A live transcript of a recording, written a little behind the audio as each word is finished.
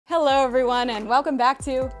Hello everyone and welcome back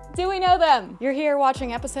to Do We Know Them? You're here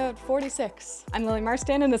watching episode 46. I'm Lily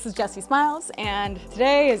Marston and this is Jessie Smiles, and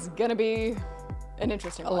today is gonna be an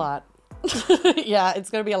interesting one. A lot. Yeah, it's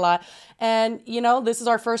gonna be a lot. And you know, this is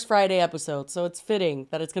our first Friday episode, so it's fitting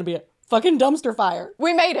that it's gonna be a fucking dumpster fire.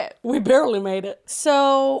 We made it. We barely made it.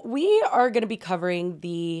 So we are gonna be covering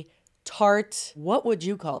the Tarte, what would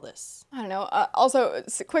you call this? I don't know. Also,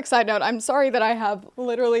 quick side note, I'm sorry that I have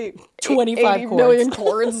literally 25 80 cords. million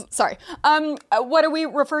cords. Sorry. What do we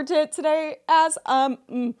refer to it today as?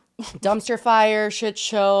 Dumpster fire, shit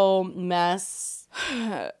show, mess.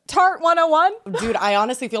 Tarte 101? Dude, I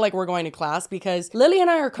honestly feel like we're going to class because Lily and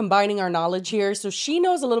I are combining our knowledge here. So she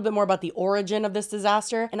knows a little bit more about the origin of this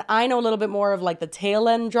disaster, and I know a little bit more of like the tail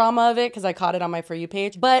end drama of it because I caught it on my For You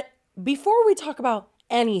page. But before we talk about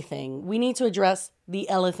anything, we need to address the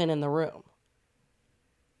elephant in the room.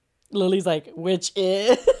 Lily's like, which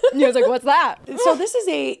is? I was like, what's that? So this is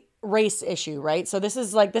a race issue, right? So this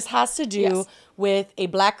has to do with a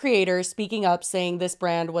Black creator speaking up saying this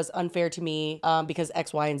brand was unfair to me because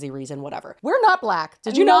X, Y, and Z reason, whatever. We're not Black.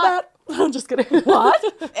 Did you know that? I'm just kidding. What?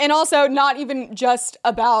 And also not even just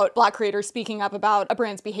about Black creators speaking up about a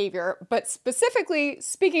brand's behavior, but specifically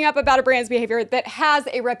speaking up about a brand's behavior that has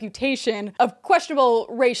a reputation of questionable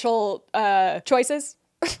racial choices.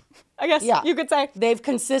 I guess you could say. They've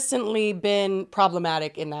consistently been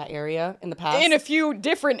problematic in that area in the past. In a few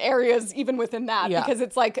different areas, even within that, because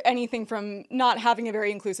it's like anything from not having a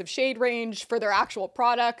very inclusive shade range for their actual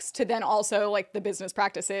products to then also like the business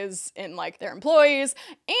practices in like their employees.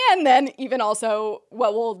 And then even also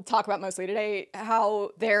what we'll talk about mostly today, how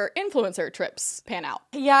their influencer trips pan out.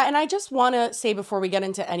 Yeah, and I just want to say before we get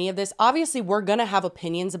into any of this, obviously we're going to have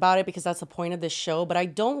opinions about it because that's the point of this show, but I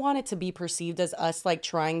don't want it to be perceived as us like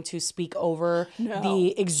trying to speak over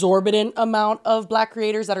the exorbitant amount of Black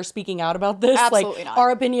creators that are speaking out about this. Absolutely like, not.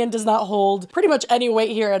 Our opinion does not hold pretty much any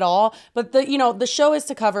weight here at all. But the show is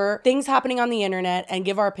to cover things happening on the internet and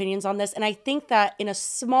give our opinions on this. And I think that in a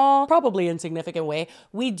small, probably insignificant way,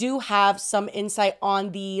 we do have some insight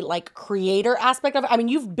on the like creator aspect of it. I mean,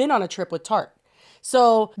 you've been on a trip with Tarte.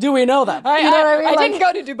 So do we know them? You know what I mean? I didn't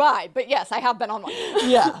go to Dubai, but yes, I have been on one.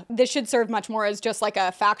 Yeah. This should serve much more as just like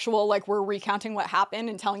a factual, like we're recounting what happened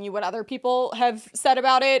and telling you what other people have said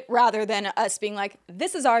about it, rather than us being like,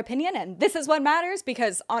 this is our opinion and this is what matters,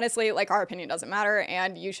 because honestly, like our opinion doesn't matter,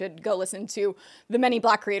 and you should go listen to the many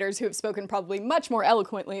Black creators who have spoken probably much more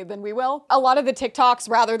eloquently than we will. A lot of the TikToks,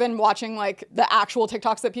 rather than watching like the actual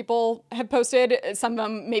TikToks that people have posted, some of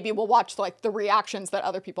them maybe we'll watch like the reactions that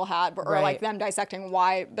other people had, or like them dissecting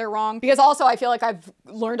why they're wrong. Because also I feel like I've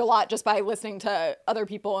learned a lot just by listening to other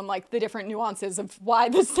people and like the different nuances of why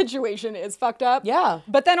this situation is fucked up. Yeah.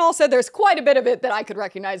 But then also there's quite a bit of it that I could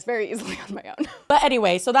recognize very easily on my own. But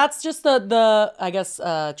anyway, so that's just the I guess,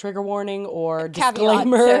 trigger warning or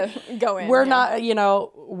disclaimer. To go in. We're not,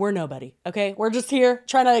 we're nobody, okay? We're just here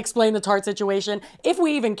trying to explain the Tarte situation, if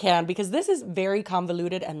we even can, because this is very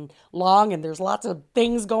convoluted and long and there's lots of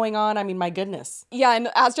things going on. I mean, my goodness. Yeah, and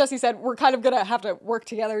as Jessie said, we're kind of gonna have to work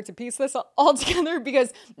together to piece this all together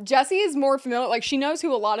because Jessie is more familiar, like she knows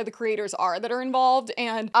who a lot of the creators are that are involved,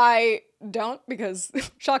 and I don't, because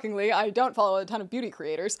shockingly, I don't follow a ton of beauty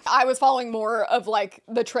creators. I was following more of like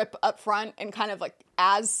the trip up front and kind of like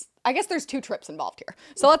I guess there's two trips involved here.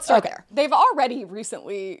 So let's start there. They've already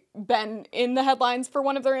recently been in the headlines for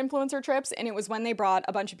one of their influencer trips, and it was when they brought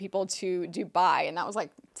a bunch of people to Dubai, and that was like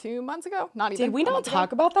 2 months ago? Not even. Did we not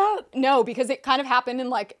talk about that? No, because it kind of happened in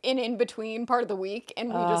like in between part of the week, and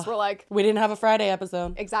we just were like, we didn't have a Friday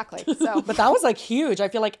episode. Exactly. So but that was like huge. I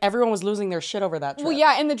feel like everyone was losing their shit over that trip. Well,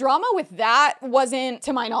 yeah, and the drama with that wasn't,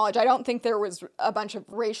 to my knowledge, I don't think there was a bunch of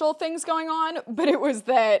racial things going on, but it was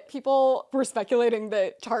that people were speculating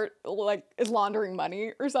that Tarte like is laundering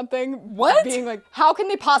money or something. What? Being like, how can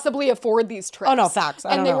they possibly afford these trips? Oh no, facts.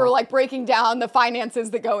 And they were like breaking down the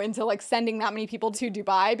finances that go into like sending that many people to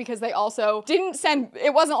Dubai, because they also didn't send,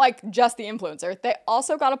 it wasn't like just the influencer. They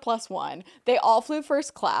also got a +1. They all flew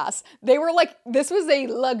first class. They were like, this was a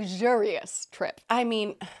luxurious trip. I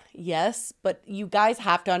mean, yes, but you guys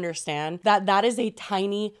have to understand that that is a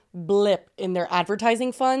tiny blip in their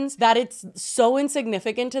advertising funds, that it's so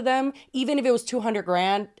insignificant to them. Even if it was 200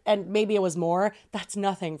 grand and maybe it was more, that's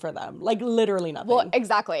nothing for them. Like literally nothing. Well,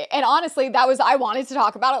 exactly. And honestly, I wanted to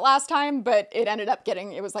talk about it last time, but it ended up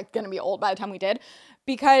it was like gonna be old by the time we did.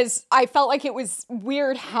 because I felt like it was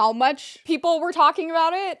weird how much people were talking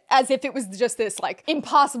about it, as if it was just this like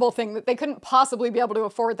impossible thing that they couldn't possibly be able to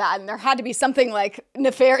afford that, and there had to be something like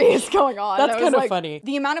nefarious going on. That's kind of like, funny.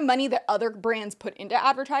 The amount of money that other brands put into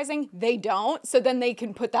advertising, they don't. So then they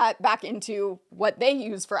can put that back into what they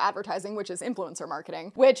use for advertising, which is influencer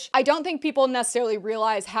marketing, which I don't think people necessarily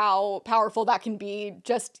realize how powerful that can be,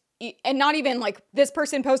 just and not even like this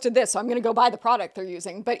person posted this, so I'm going to go buy the product they're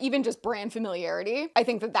using, but even just brand familiarity. I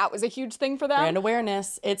think that that was a huge thing for them. Brand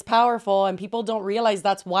awareness. It's powerful, and people don't realize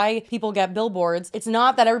that's why people get billboards. It's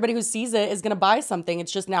not that everybody who sees it is going to buy something.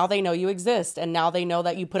 It's just now they know you exist, and now they know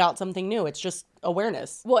that you put out something new. It's just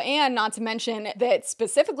awareness. Well, and not to mention that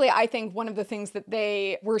specifically, I think one of the things that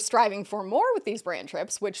they were striving for more with these brand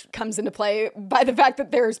trips, which comes into play by the fact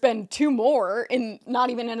that there's been 2 more in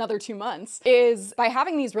not even another 2 months, is by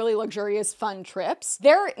having these really luxurious, fun trips,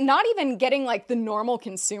 they're not even getting like the normal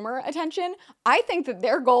consumer attention. I think that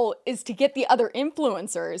their goal is to get the other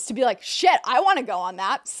influencers to be like, shit, I want to go on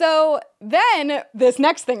that. So then this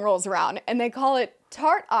next thing rolls around and they call it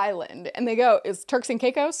Tarte Island, and they go, is Turks and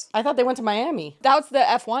Caicos? I thought they went to Miami. That's the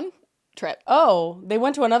F1 trip. Oh, they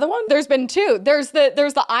went to another one? There's been 2. There's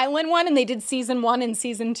the island one, and they did season 1 and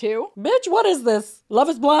season 2. Bitch, what is this? Love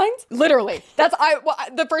is Blind? Literally.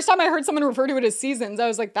 The first time I heard someone refer to it as seasons, I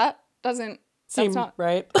was like, that doesn't seem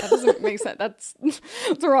right. That doesn't make sense. That's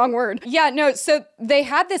the wrong word. Yeah, no, so they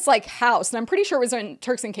had this like house, and I'm pretty sure it was in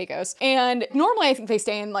Turks and Caicos. And normally I think they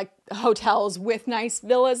stay in like hotels with nice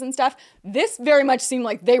villas and stuff. This very much seemed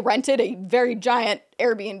like they rented a very giant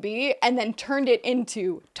Airbnb and then turned it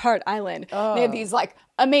into Tarte Island. Oh. They have these like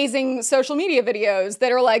amazing social media videos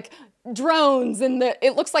that are like drones, and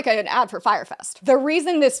it looks like an ad for Firefest. The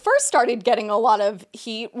reason this first started getting a lot of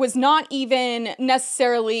heat was not even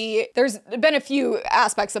necessarily, there's been a few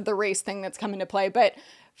aspects of the race thing that's come into play, but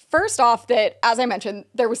first off, that, as I mentioned,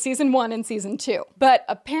 there was season 1 and season 2, but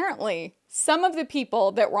apparently some of the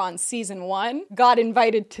people that were on season 1 got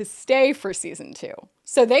invited to stay for season 2.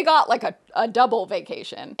 So they got like a double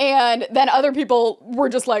vacation, and then other people were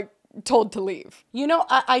just like told to leave. You know,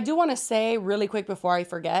 I do want to say really quick before I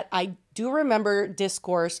forget, I do remember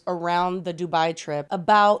discourse around the Dubai trip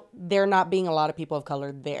about there not being a lot of people of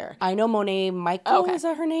color there. I know Monet Michael, is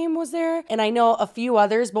that her name, was there? And I know a few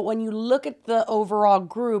others, but when you look at the overall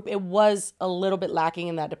group, it was a little bit lacking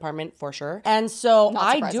in that department for sure. And so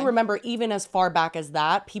I do remember even as far back as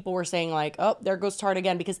that, people were saying like, oh, there goes Tarte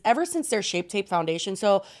again, because ever since their Shape Tape foundation,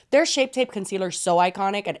 so their Shape Tape concealer is so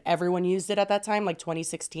iconic and everyone used it at that time, like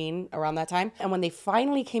 2016, around that time. And when they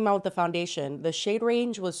finally came out with the foundation, the shade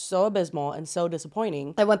range was so abysmal and so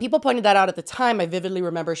disappointing. And when people pointed that out at the time, I vividly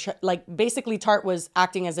remember like basically Tarte was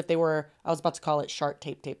acting as if they were, I was about to call it Shark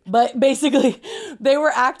Tape, but basically they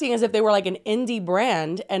were acting as if they were like an indie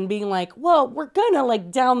brand and being like, well, we're gonna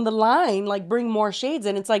like down the line, like bring more shades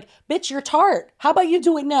in. It's like, bitch, you're Tarte. How about you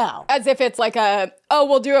do it now? As if it's like oh,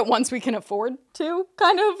 we'll do it once we can afford to,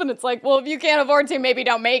 kind of. And it's like, well, if you can't afford to, maybe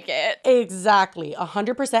don't make it. Exactly,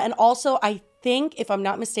 100%. And also, I think, if I'm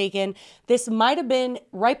not mistaken, this might have been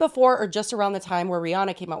right before or just around the time where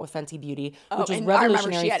Rihanna came out with Fenty Beauty, which was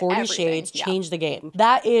revolutionary. 40 Shades, changed the game.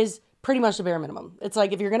 That is pretty much the bare minimum. It's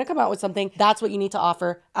like, if you're gonna come out with something, that's what you need to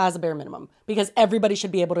offer as a bare minimum, because everybody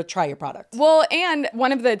should be able to try your product. Well, and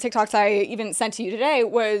one of the TikToks I even sent to you today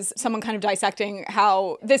was someone kind of dissecting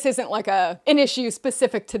how this isn't like an issue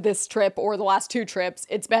specific to this trip or the last 2 trips.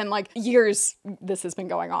 It's been like years this has been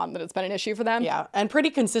going on, that it's been an issue for them. Yeah, and pretty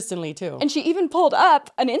consistently too. And she even pulled up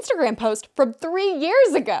an Instagram post from 3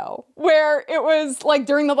 years ago where it was like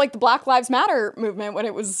during the Black Lives Matter movement, when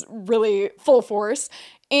it was really full force.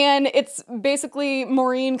 And it's basically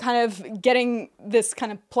Maureen kind of getting this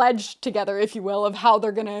kind of pledge together, if you will, of how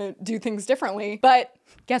they're gonna do things differently. But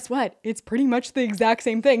guess what? It's pretty much the exact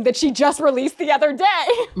same thing that she just released the other day.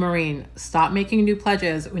 Maureen, stop making new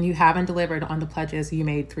pledges when you haven't delivered on the pledges you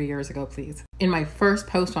made 3 years ago, please. In my first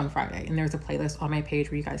post on Friday, and there's a playlist on my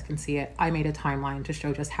page where you guys can see it, I made a timeline to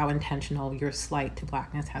show just how intentional your slight to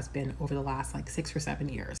Blackness has been over the last 6 or 7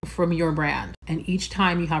 years from your brand. And each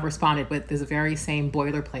time you have responded with this very same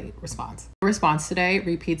boilerplate response. The response today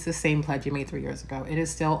repeats the same pledge you made 3 years ago. It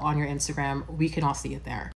is still on your Instagram. We can all see it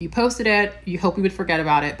there. You posted it. You hope we would forget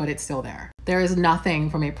about it, but it's still there. There is nothing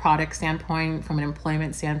from a product standpoint, from an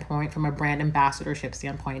employment standpoint, from a brand ambassadorship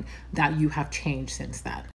standpoint that you have changed since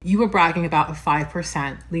then. You were bragging about a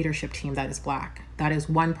 5% leadership team that is Black. That is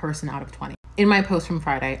 1 person out of 20. In my post from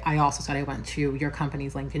Friday, I also said I went to your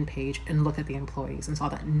company's LinkedIn page and looked at the employees and saw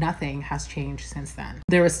that nothing has changed since then.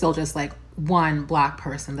 There is still just one Black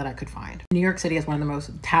person that I could find. New York City is one of the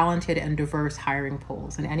most talented and diverse hiring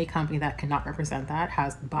pools, and any company that cannot represent that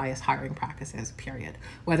has biased hiring practices, period.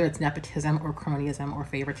 Whether it's nepotism or cronyism or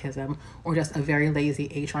favoritism or just a very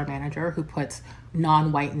lazy HR manager who puts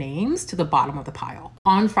non-white names to the bottom of the pile.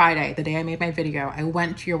 On Friday, the day I made my video, I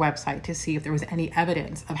went to your website to see if there was any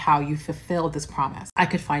evidence of how you fulfilled this promise. I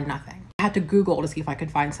could find nothing. I had to Google to see if I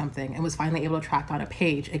could find something and was finally able to track down a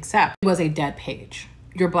page, except it was a dead page.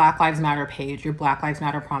 Your Black Lives Matter page, your Black Lives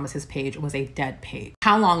Matter promises page was a dead page.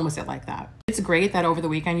 How long was it like that? It's great that over the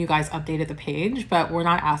weekend you guys updated the page, but we're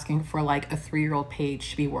not asking for like a 3-year-old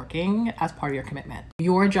page to be working as part of your commitment.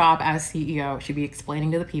 Your job as CEO should be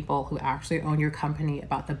explaining to the people who actually own your company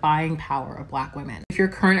about the buying power of Black women. If your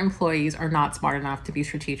current employees are not smart enough to be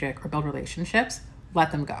strategic or build relationships,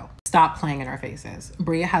 let them go. Stop playing in our faces.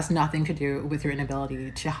 Bria has nothing to do with your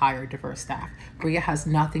inability to hire diverse staff. Bria has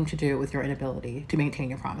nothing to do with your inability to maintain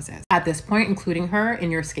your promises. At this point, including her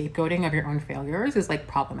in your scapegoating of your own failures is like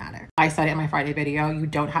problematic. I said it in my Friday video, you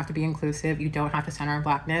don't have to be inclusive. You don't have to center on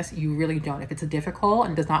Blackness. You really don't. If it's difficult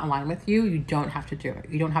and does not align with you, you don't have to do it.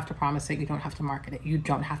 You don't have to promise it. You don't have to market it. You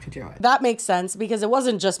don't have to do it. That makes sense because it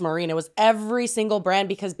wasn't just Maureen. It was every single brand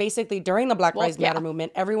because basically during the Black Lives Matter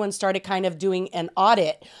movement, everyone started kind of doing an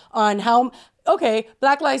audit on how, okay,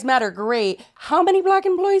 Black Lives Matter, great. How many Black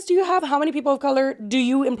employees do you have? How many people of color do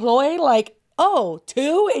you employ? Like, oh,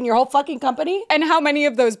 2 in your whole fucking company? And how many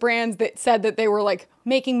of those brands that said that they were like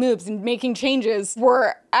making moves and making changes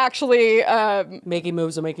were actually making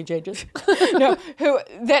moves and making changes? No, who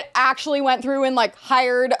that actually went through and like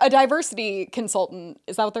hired a diversity consultant.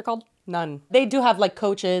 Is that what they're called? None. They do have like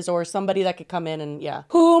coaches or somebody that could come in and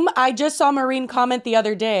whom I just saw Maureen comment the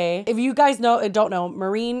other day. If you guys don't know,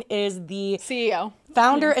 Maureen is the CEO.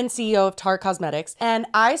 Founder and CEO of Tarte Cosmetics. And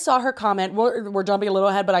I saw her comment, we're jumping a little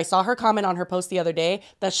ahead, but I saw her comment on her post the other day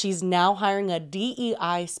that she's now hiring a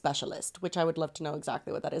DEI specialist, which I would love to know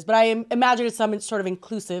exactly what that is. But I imagine it's some sort of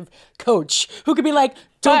inclusive coach who could be like,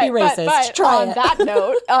 don't be racist, but try on it. that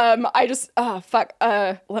note, I just,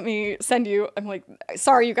 let me send you, I'm like,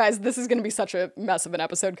 sorry you guys, this is going to be such a mess of an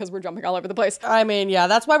episode because we're jumping all over the place. I mean, yeah,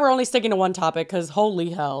 that's why we're only sticking to one topic because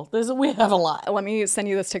holy hell, we have a lot. Let me send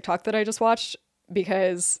you this TikTok that I just watched,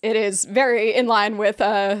 because it is very in line with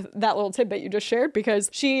that little tidbit you just shared, because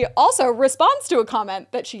she also responds to a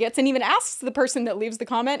comment that she gets and even asks the person that leaves the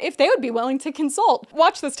comment if they would be willing to consult.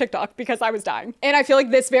 Watch this TikTok because I was dying. And I feel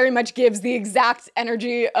like this very much gives the exact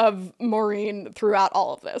energy of Maureen throughout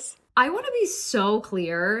all of this. I want to be so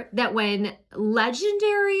clear that when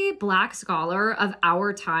legendary Black scholar of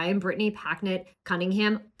our time, Brittany Packnett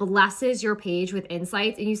Cunningham, blesses your page with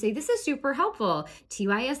insights and you say, this is super helpful,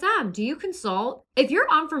 TYSM, do you consult? If you're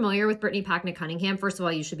unfamiliar with Brittany Packnett Cunningham, first of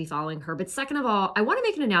all, you should be following her. But second of all, I want to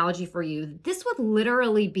make an analogy for you. This would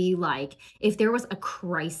literally be like if there was a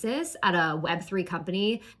crisis at a Web3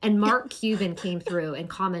 company and Mark Cuban came through and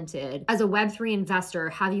commented, as a Web3 investor,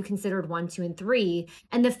 have you considered 1, 2, and 3?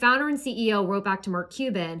 And the founder and CEO wrote back to Mark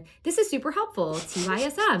Cuban, this is super helpful,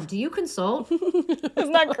 TYSM, do you consult?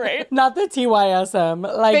 Isn't that great? Not the TYSM.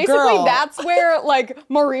 Like, basically, girl. that's where like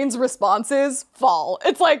Maureen's responses fall.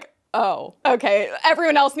 It's like, oh, okay,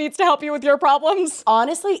 everyone else needs to help you with your problems.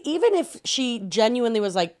 Honestly, even if she genuinely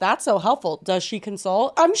was like, that's so helpful, does she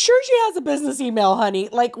consult? I'm sure she has a business email, honey.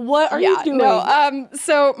 Like, what are you doing? No,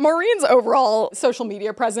 so Maureen's overall social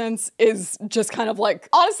media presence is just kind of like,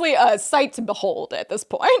 honestly, a sight to behold at this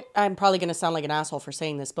point. I'm probably going to sound like an asshole for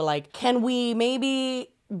saying this, but like, can we maybe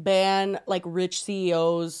ban like rich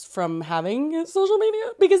CEOs from having social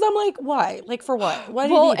media? Because I'm like, why? Like, for what? Why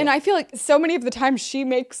do you need and it? I feel like so many of the time she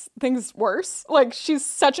makes things worse. Like, she's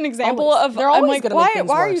such an example Always. of, They're I'm always like, gonna make why things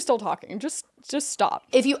are you worse. still talking? Just stop.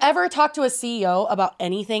 If you ever talk to a CEO about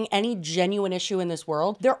anything, any genuine issue in this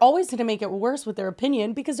world, they're always going to make it worse with their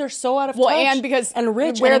opinion because they're so out of touch. And because and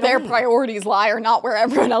rich where and their annoying. priorities lie are not where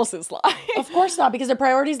everyone else's lie. Of course not, because their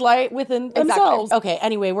priorities lie within themselves. Okay,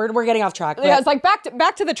 anyway, we're getting off track. Yeah, it's like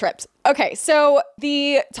back to the trips. Okay, so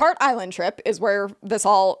the Tarte Island trip is where this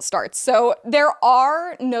all starts. So there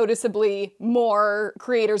are noticeably more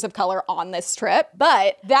creators of color on this trip,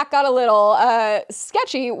 but that got a little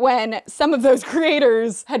sketchy when some of those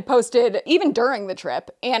creators had posted, even during the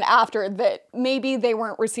trip and after, that maybe they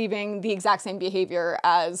weren't receiving the exact same behavior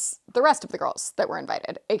as the rest of the girls that were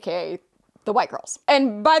invited, aka the white girls.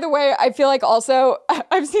 And by the way, I feel like also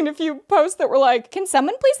I've seen a few posts that were like, can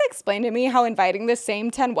someone please explain to me how inviting the same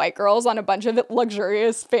 10 white girls on a bunch of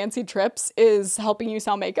luxurious fancy trips is helping you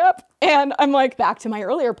sell makeup? And I'm like, back to my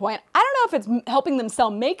earlier point, I don't know if it's helping them sell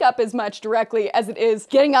makeup as much directly as it is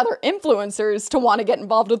getting other influencers to want to get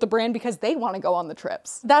involved with the brand because they want to go on the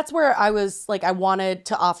trips. That's where I was like, I wanted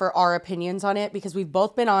to offer our opinions on it because we've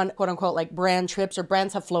both been on quote unquote like brand trips, or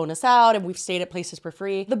brands have flown us out and we've stayed at places for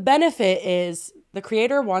free. The benefit is the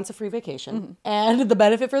creator wants a free vacation. And the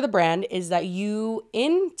benefit for the brand is that you,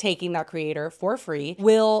 in taking that creator for free,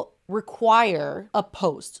 will require a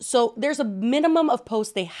post. So there's a minimum of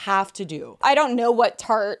posts they have to do. I don't know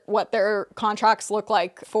what their contracts look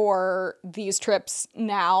like for these trips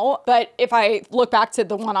now, but if I look back to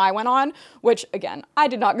the one I went on, which again, I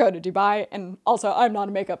did not go to Dubai, and also I'm not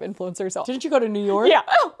a makeup influencer, so. Didn't you go to New York? Yeah,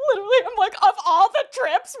 literally, I'm like, of all the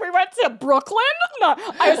trips, we went to Brooklyn? No,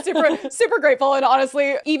 I was super grateful, and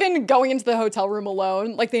honestly, even going into the hotel room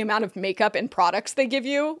alone, like the amount of makeup and products they give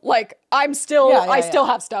you, like I still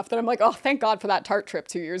have stuff that I'm like, oh, thank God for that Tarte trip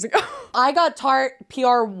 2 years ago. I got Tarte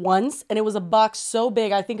PR once, and it was a box so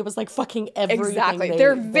big, I think it was like fucking everything. Exactly.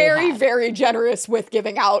 They're very generous with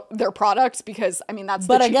giving out their products because, I mean, that's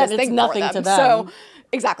the cheapest thing for them. To them. So,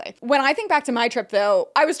 exactly. When I think back to my trip, though,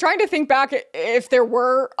 I was trying to think back if there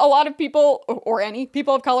were a lot of people or any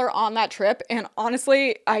people of color on that trip. And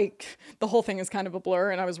honestly, the whole thing is kind of a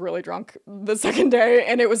blur, and I was really drunk the second day.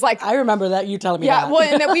 And it was like, I remember that you telling me that. Yeah, well,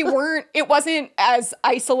 and that it wasn't as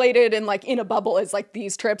isolated and like in a bubble as like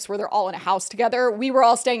these trips where they're all in a house together. We were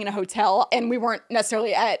all staying in a hotel, and we weren't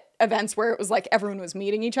necessarily at events where it was like everyone was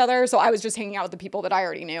meeting each other. So I was just hanging out with the people that I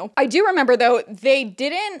already knew. I do remember though, they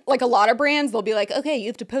didn't, like a lot of brands, they'll be like, okay, you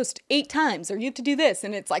have to post 8 times or you have to do this.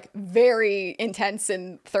 And it's like very intense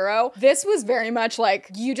and thorough. This was very much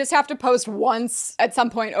like, you just have to post once at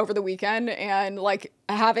some point over the weekend and like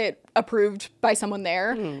have it approved by someone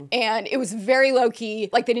there. And it was very low key.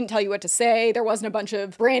 Like they didn't tell you what to say. There wasn't a bunch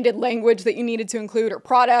of branded language that you needed to include or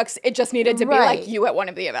products. It just needed to be like you at one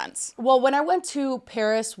of the events. Well, when I went to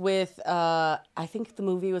Paris with, I think the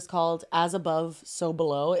movie was called As Above, So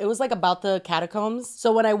Below. It was like about the catacombs.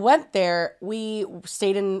 So when I went there, we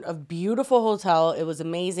stayed in a beautiful hotel. It was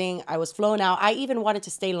amazing. I was flown out. I even wanted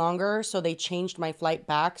to stay longer. So they changed my flight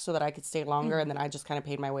back so that I could stay longer. And then I just kind of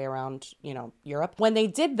paid my way around, Europe. When they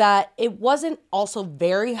did that, it wasn't also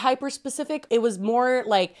very hyper specific. It was more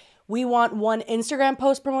like, we want one Instagram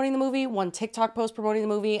post promoting the movie, one TikTok post promoting the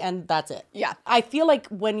movie, and that's it. Yeah. I feel like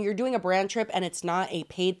when you're doing a brand trip and it's not a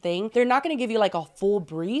paid thing, they're not going to give you like a full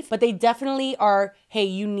brief, but they definitely are, hey,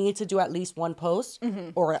 you need to do at least one post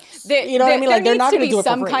or else. You know what I mean? Like they're not going to do it for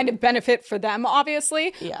free. Some kind of benefit for them,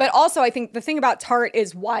 obviously. Yeah. But also I think the thing about Tarte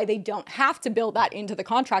is why they don't have to build that into the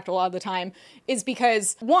contract a lot of the time is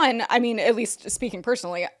because one, I mean, at least speaking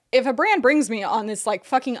personally, if a brand brings me on this like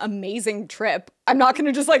fucking amazing trip, I'm not going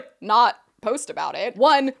to just like not post about it.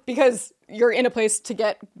 One, because you're in a place to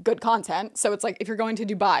get good content. So it's like, if you're going to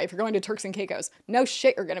Dubai, if you're going to Turks and Caicos, no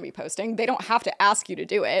shit you're going to be posting. They don't have to ask you to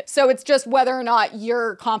do it. So it's just whether or not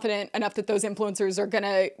you're confident enough that those influencers are going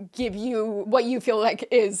to give you what you feel like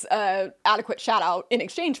is a adequate shout out in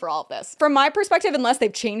exchange for all of this. From my perspective, unless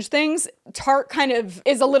they've changed things, Tarte kind of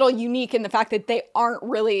is a little unique in the fact that they aren't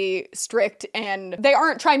really strict and they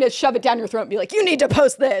aren't trying to shove it down your throat and be like, you need to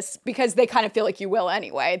post this, because they kind of feel like you will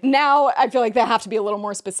anyway. Now I feel like they have to be a little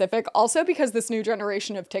more specific. Also, because this new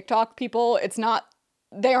generation of TikTok people,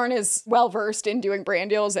 they aren't as well versed in doing brand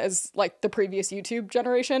deals as like the previous YouTube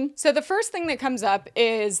generation. So the first thing that comes up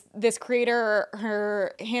is this creator,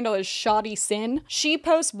 her handle is ShawtySin. She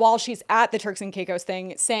posts while she's at the Turks and Caicos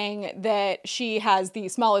thing saying that she has the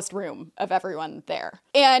smallest room of everyone there.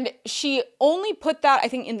 And she only put that, I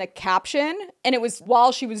think, in the caption, and it was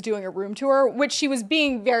while she was doing a room tour, which she was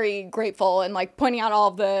being very grateful and like pointing out all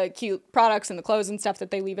of the cute products and the clothes and stuff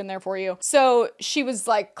that they leave in there for you. So she was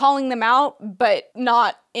like calling them out, but not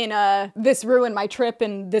in this ruined my trip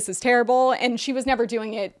and this is terrible. And she was never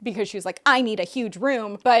doing it because she was like, I need a huge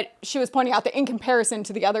room. But she was pointing out that in comparison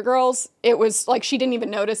to the other girls, it was like she didn't even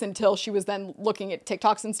notice until she was then looking at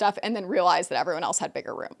TikToks and stuff and then realized that everyone else had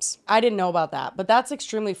bigger rooms. I didn't know about that, but that's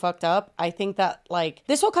extremely fucked up. I think that like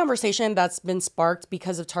this whole conversation that's been sparked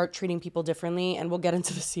because of Tarte treating people differently, and we'll get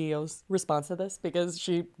into the CEO's response to this because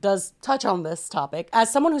she does touch on this topic.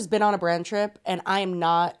 As someone who's been on a brand trip, and I am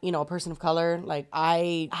not, a person of color, like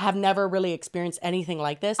I have never really experienced anything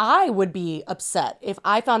like this, I would be upset if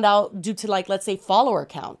I found out, due to like, let's say, follower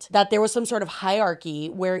count, that there was some sort of hierarchy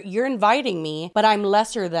where you're inviting me, but I'm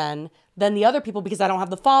lesser than than the other people because I don't have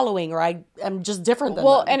the following or I am just different than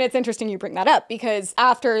them. And it's interesting you bring that up because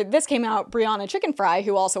after this came out, Brianna Chicken Fry,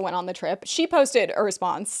 who also went on the trip, she posted a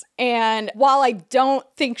response. And while I don't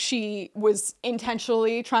think she was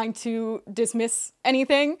intentionally trying to dismiss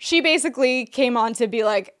anything, she basically came on to be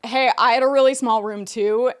like, hey, I had a really small room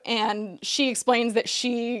too. And she explains that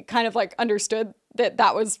she kind of like understood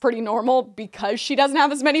that was pretty normal because she doesn't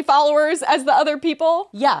have as many followers as the other people.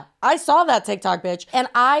 Yeah, I saw that TikTok, bitch, and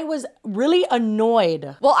I was really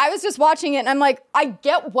annoyed. Well, I was just watching it and I'm like, I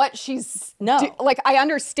get what she's like, I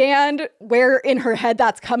understand where in her head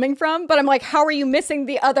that's coming from, but I'm like, how are you missing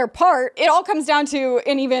the other part? It all comes down to,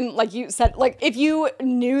 and even like you said, like if you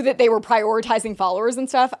knew that they were prioritizing followers and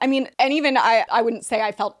stuff, I mean, and even I wouldn't say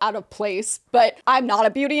I felt out of place, but I'm not a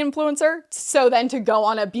beauty influencer. So then to go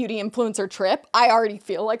on a beauty influencer trip, I already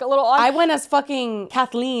feel like a little odd. I went as fucking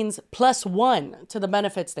Kathleen's +1 to the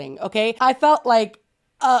benefits thing, okay? I felt like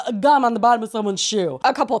a gum on the bottom of someone's shoe.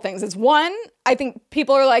 A couple of things is one, I think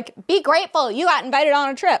people are like, be grateful you got invited on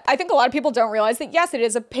a trip. I think a lot of people don't realize that yes, it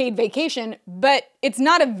is a paid vacation, but it's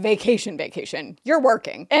not a vacation. You're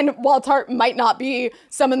working. And while Tarte might not be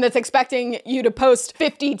someone that's expecting you to post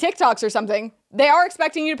 50 TikToks or something, they are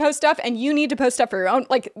expecting you to post stuff and you need to post stuff for your own.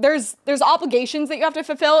 Like there's obligations that you have to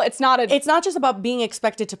fulfill. It's not just about being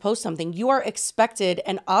expected to post something. You are expected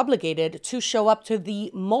and obligated to show up to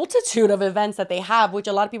the multitude of events that they have, which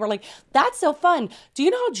a lot of people are like, that's so fun. Do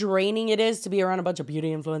you know how draining it is to be around a bunch of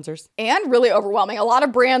beauty influencers? And really overwhelming. A lot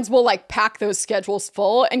of brands will like pack those schedules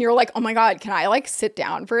full and you're like, oh my God, can I like sit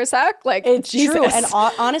down for a sec? Like it's Jesus. True. And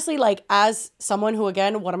honestly, like as someone who,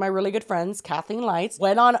 again, one of my really good friends, Kathleen Lights,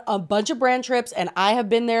 went on a bunch of brand trips and I have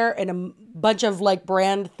been there in a bunch of like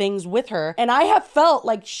brand things with her. And I have felt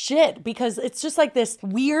like shit because it's just like this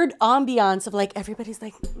weird ambiance of like, everybody's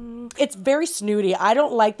like, it's very snooty. I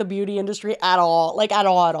don't like the beauty industry at all. Like at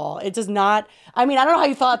all. It does not, I mean, I don't know how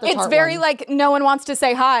you thought the It's Tarte very one. like no one wants to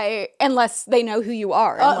say hi unless they know who you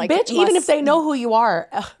are. And, like, bitch, even if they know who you are,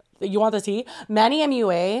 you want the tea? Manny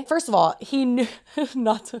MUA, first of all, he knew,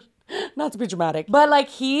 not to be dramatic, but like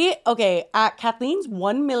at Kathleen's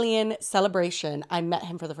 1 million celebration, I met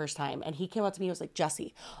him for the first time and he came up to me and was like,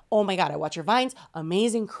 Jessie, oh my God, I watch your vines,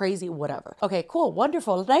 amazing, crazy, whatever. Okay, cool,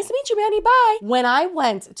 wonderful, nice to meet you, Manny, bye. When I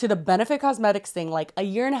went to the Benefit Cosmetics thing, like a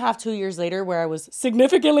year and a half, 2 years later, where I was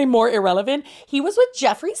significantly more irrelevant, he was with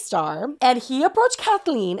Jeffree Star and he approached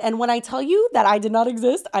Kathleen. And when I tell you that I did not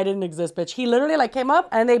exist, I didn't exist, bitch. He literally like came up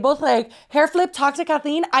and they both like hair flip, talked to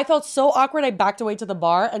Kathleen. I felt so awkward. I backed away to the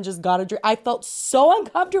bar and just got a drink. I felt so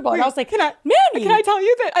uncomfortable. And I was like, Manny, can I tell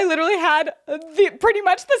you that I literally had pretty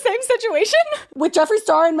much the same situation with Jeffree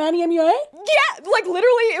Star and Manny MUA? Yeah, like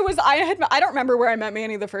literally it was, I don't remember where I met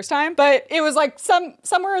Manny the first time, but it was like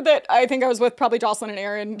somewhere that I think I was with probably Jocelyn and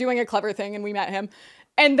Aaron doing a clever thing and we met him.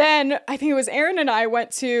 And then I think it was Aaron and I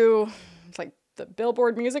went to like the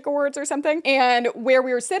Billboard Music Awards or something. And where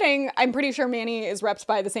we were sitting, I'm pretty sure Manny is repped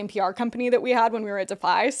by the same PR company that we had when we were at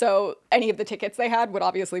Defy. So any of the tickets they had would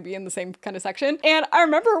obviously be in the same kind of section. And I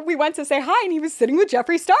remember we went to say hi and he was sitting with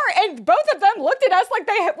Jeffree Star and both of them looked at us like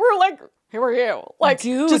they were like, who are you? Like,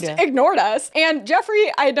 dude, just ignored us. And Jeffree,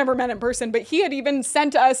 I had never met in person, but he had even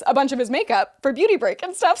sent us a bunch of his makeup for Beauty Break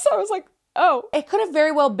and stuff. So I was like, oh. It could have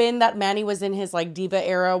very well been that Manny was in his like diva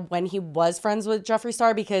era when he was friends with Jeffree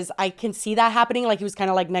Star, because I can see that happening. Like he was kind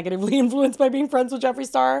of like negatively influenced by being friends with Jeffree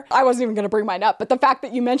Star. I wasn't even going to bring mine up, but the fact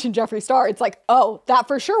that you mentioned Jeffree Star, it's like, oh, that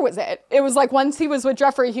for sure was it. It was like once he was with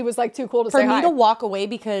Jeffree, he was like too cool to say hi. For me to walk away,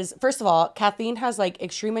 because first of all, Kathleen has like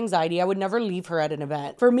extreme anxiety. I would never leave her at an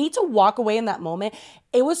event. For me to walk away in that moment,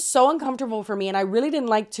 it was so uncomfortable for me. And I really didn't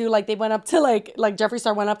like to, like they went up to like Jeffree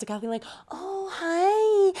Star went up to Kathleen like, oh,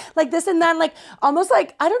 hi. Like this and that, like almost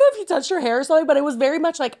like, I don't know if he touched her hair or something, but it was very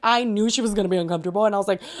much like I knew she was going to be uncomfortable. And I was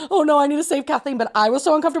like, oh no, I need to save Kathleen. But I was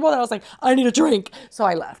so uncomfortable that I was like, I need a drink. So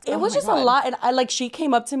I left. It was just a lot. And I like, she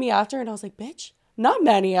came up to me after and I was like, bitch, not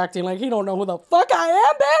Manny acting like he don't know who the fuck I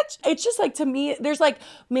am, bitch. It's just like, to me, there's like,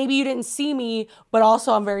 maybe you didn't see me, but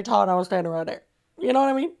also I'm very tall and I was standing right there. You know what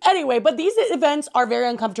I mean? Anyway, but these events are very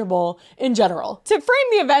uncomfortable in general. To frame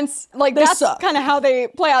the events, like They that's suck. kind of how they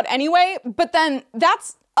play out anyway. But then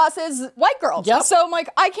that's us as white girls. Yep. So I'm like,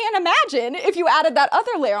 I can't imagine if you added that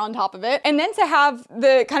other layer on top of it. And then to have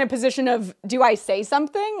the kind of position of, do I say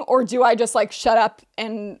something or do I just like shut up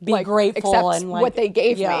and Be like grateful accept and like, what they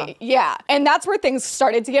gave yeah. me? Yeah. And that's where things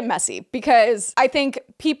started to get messy, because I think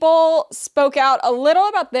people spoke out a little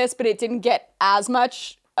about this, but it didn't get as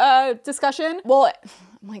much discussion. Well,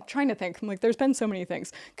 I'm like trying to think. I'm like, there's been so many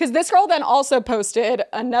things. Because this girl then also posted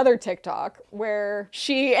another TikTok where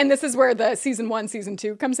and this is where the season 1, season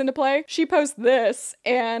 2 comes into play. She posts this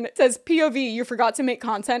and it says, POV, you forgot to make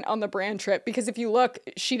content on the brand trip. Because if you look,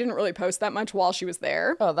 she didn't really post that much while she was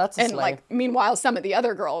there. Oh, that's a And slay. like, meanwhile, some of the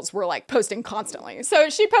other girls were like posting constantly. So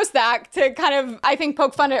she posts that to kind of, I think,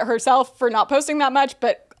 poke fun at herself for not posting that much,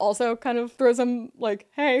 but also kind of throws them like,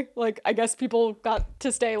 hey, like, I guess people got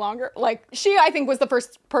to stay longer. Like, she, I think, was the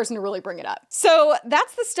first person to really bring it up. So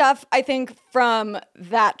that's the stuff, I think, from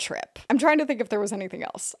that trip. I'm trying to think if there was anything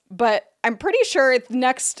else, but I'm pretty sure the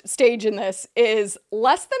next stage in this is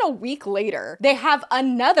less than a week later. They have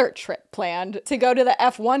another trip planned to go to the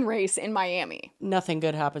F1 race in Miami. Nothing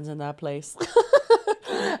good happens in that place.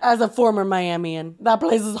 As a former Miamian, that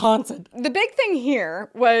place is haunted. The big thing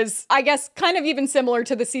here was, I guess, kind of even similar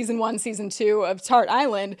to the season 1, season 2 of Tarte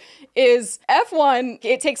Island, is F1,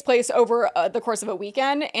 it takes place over the course of a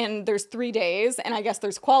weekend, and there's 3 days, and I guess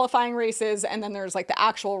there's qualifying races, and then there's like the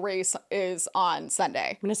actual race is on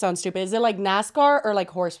Sunday. I'm gonna sound stupid. Is it like NASCAR or like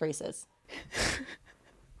horse races?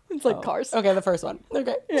 It's like cars. Okay, the first one.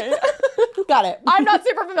 Okay. Yeah. Got it. I'm not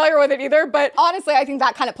super familiar with it either, but honestly, I think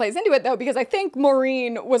that kind of plays into it though, because I think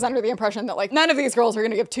Maureen was under the impression that like none of these girls are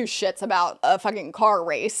going to give two shits about a fucking car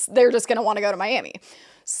race. They're just going to want to go to Miami.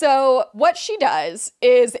 So what she does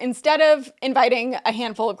is instead of inviting a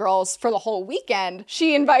handful of girls for the whole weekend,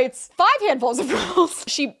 she invites 5 handfuls of girls.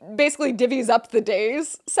 She basically divvies up the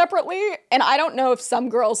days separately. And I don't know if some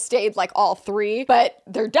girls stayed like all 3, but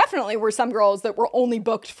there definitely were some girls that were only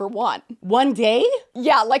booked for 1. One day?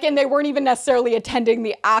 Yeah, like, and they weren't even necessarily attending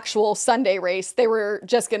the actual Sunday race. They were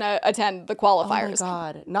just gonna attend the qualifiers. Oh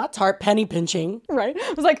my God, not Tarte penny pinching. Right?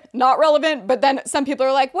 It was like not relevant, but then some people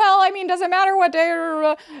are like, well, I mean, does it matter what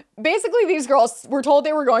day? Basically, these girls were told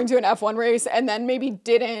they were going to an F1 race and then maybe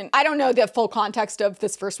didn't. I don't know the full context of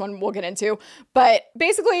this first one we'll get into, but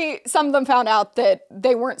basically some of them found out that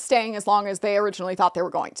they weren't staying as long as they originally thought they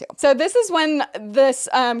were going to. So this is when this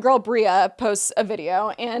girl Bria posts a video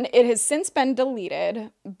and it has since been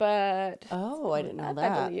deleted, but Oh, I didn't know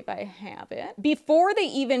that. I believe I have it. Before they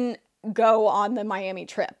even go on the Miami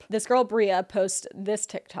trip, this girl Bria posts this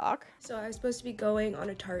TikTok. So I was supposed to be going on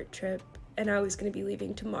a Tarte trip and I was going to be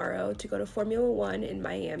leaving tomorrow to go to Formula One in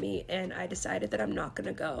Miami, and I decided that I'm not going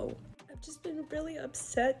to go. I've just been really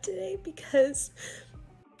upset today because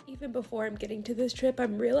even before I'm getting to this trip,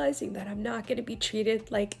 I'm realizing that I'm not going to be treated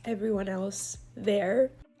like everyone else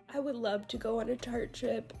there. I would love to go on a Tarte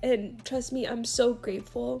trip, and trust me, I'm so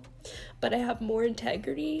grateful, but I have more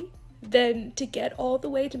integrity than to get all the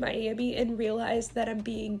way to Miami and realize that I'm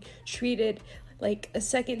being treated like a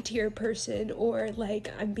second-tier person or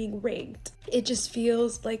like I'm being ranked. It just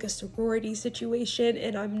feels like a sorority situation,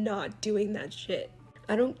 and I'm not doing that shit.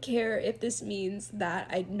 I don't care if this means that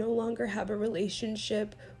I no longer have a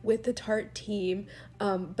relationship with the Tarte team,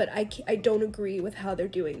 but I don't agree with how they're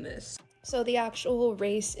doing this. So the actual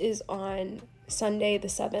race is on Sunday the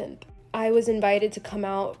 7th. I was invited to come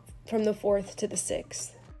out from the 4th to the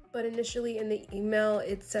 6th. But initially in the email,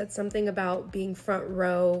 it said something about being front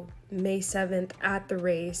row May 7th at the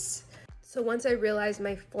race. So once I realized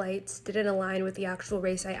my flights didn't align with the actual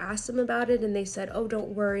race, I asked them about it and they said, oh, don't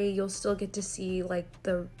worry, you'll still get to see like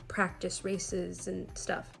the practice races and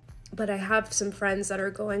stuff. But I have some friends that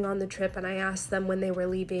are going on the trip and I asked them when they were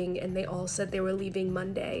leaving and they all said they were leaving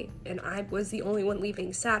Monday and I was the only one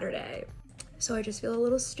leaving Saturday. So I just feel a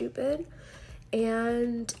little stupid.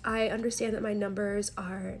 And I understand that my numbers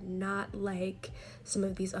are not like some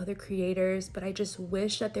of these other creators, but I just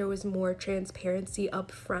wish that there was more transparency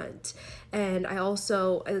up front. And I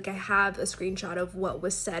also, I have a screenshot of what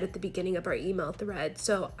was said at the beginning of our email thread.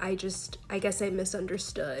 So I guess I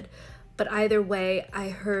misunderstood. But either way,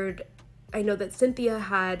 I know that Cynthia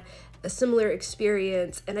had a similar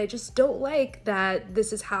experience, and I just don't like that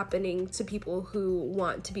this is happening to people who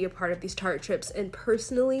want to be a part of these Tarte trips. And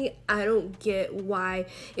personally, I don't get why,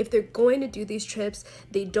 if they're going to do these trips,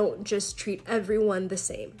 they don't just treat everyone the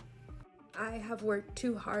same. I have worked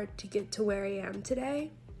too hard to get to where I am today,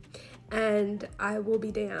 and I will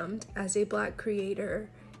be damned as a Black creator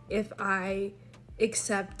if I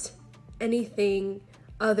accept anything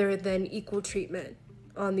other than equal treatment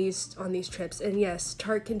on these trips. And yes,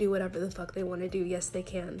 Tarte can do whatever the fuck they want to do. Yes, they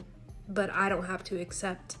can. But I don't have to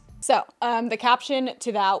accept So the caption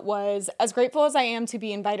to that was, as grateful as I am to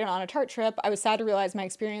be invited on a Tarte trip, I was sad to realize my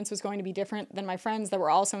experience was going to be different than my friends that were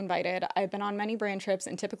also invited. I've been on many brand trips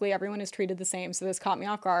and typically everyone is treated the same. So this caught me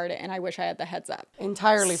off guard and I wish I had the heads up.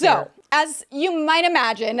 Entirely So, fair. as you might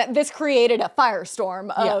imagine, this created a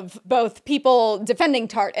firestorm of both people defending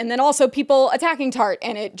Tarte and then also people attacking Tarte,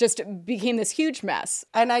 and it just became this huge mess.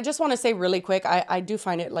 And I just want to say really quick, I do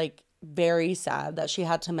find it like very sad that she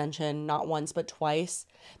had to mention not once but twice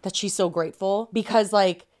that she's so grateful, because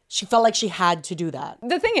like she felt like she had to do that.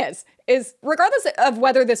 The thing is regardless of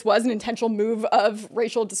whether this was an intentional move of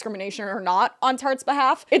racial discrimination or not on Tarte's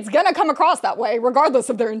behalf, it's gonna come across that way regardless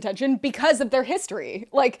of their intention because of their history.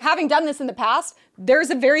 Like, having done this in the past, there's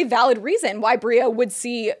a very valid reason why Bria would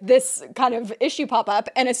see this kind of issue pop up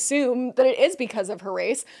and assume that it is because of her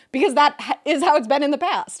race, because that is how it's been in the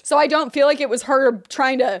past. So I don't feel like it was her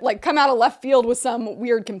trying to like come out of left field with some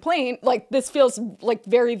weird complaint. Like, this feels like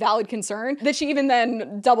very valid concern that she even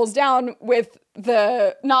then doubles down with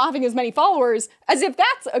the not having as many followers as if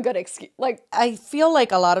that's a good excuse. Like, I feel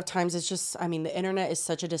like a lot of times it's just, I mean, the internet is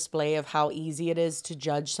such a display of how easy it is to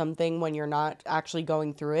judge something when you're not actually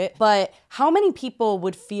going through it. But how many people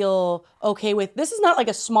would feel okay with, this is not like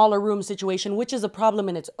a smaller room situation, which is a problem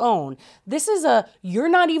in its own. This is you're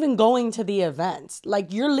not even going to the event.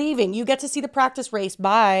 Like, you're leaving, you get to see the practice race,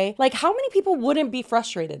 bye. Like, how many people wouldn't be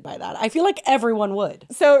frustrated by that? I feel like everyone would.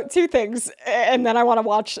 so two things, and then I want to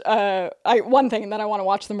watch, one thing, and then I want to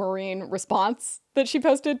watch the Maureen response that she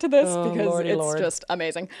posted to this because Lordy it's Lord. just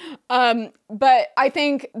amazing. But I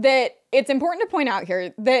think that it's important to point out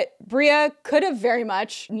here that Bria could have very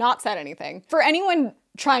much not said anything. For anyone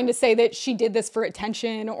trying to say that she did this for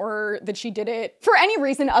attention or that she did it for any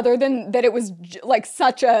reason other than that it was like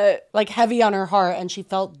such a Like, heavy on her heart, and she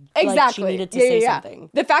felt like she needed to say something.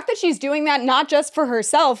 The fact that she's doing that not just for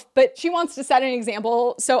herself, but she wants to set an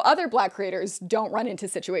example so other Black creators don't run into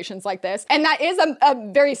situations like this. And that is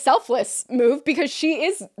a very selfless move because she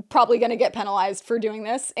is probably going to get penalized for doing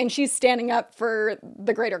this, and she's standing up for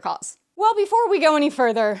the greater cause. Well, before we go any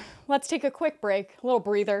further, let's take a quick break, a little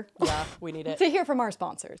breather. Yeah, we need it. To hear from our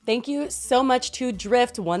sponsors. Thank you so much to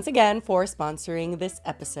Drift once again for sponsoring this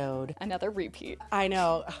episode. Another repeat. I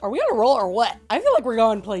know. Are we on a roll or what? I feel like we're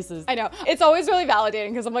going places. I know. It's always really validating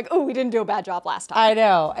because I'm like, oh, we didn't do a bad job last time. I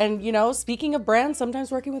know. And you know, speaking of brands,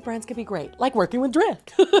 sometimes working with brands can be great. Like working with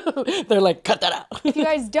Drift. They're like, cut that out. If you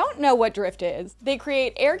guys don't know what Drift is, they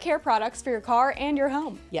create air care products for your car and your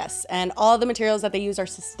home. Yes, and all the materials that they use are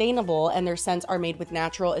sustainable, and their scents are made with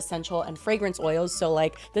natural, essential, and fragrance oils. So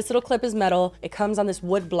like, this little clip is metal. It comes on this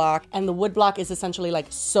wood block, and the wood block is essentially like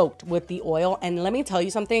soaked with the oil. And let me tell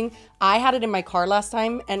you something, I had it in my car last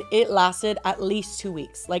time and it lasted at least 2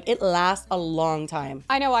 weeks. Like, it lasts a long time.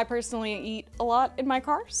 I know I personally eat a lot in my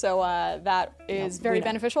car, so that is very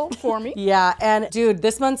beneficial for me. Yeah, and dude,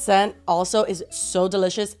 this month's scent also is so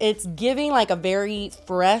delicious. It's giving like a very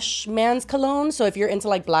fresh man's cologne. So if you're into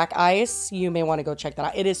like black ice, you may want to go check that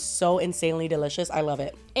out. It is so insanely delicious. I love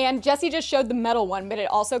it. And Jessie just showed the metal one, but it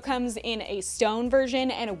also comes in a stone version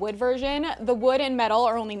and a wood version. The wood and metal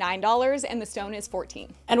are only $9 and the stone is $14.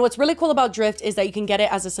 And what's really cool about Drift is that you can get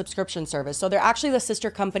it as a subscription service. So they're actually the sister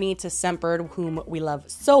company to Scentbird, whom we love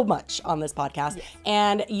so much on this podcast. Yes.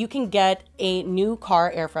 And you can get a new car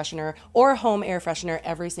air freshener or home air freshener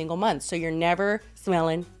every single month. So you're never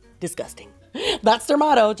smelling disgusting. That's their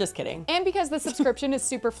motto, just kidding. And because the subscription is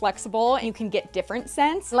super flexible and you can get different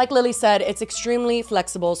scents. Like Lily said, it's extremely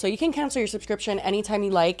flexible, so you can cancel your subscription anytime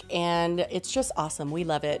you like, and it's just awesome. We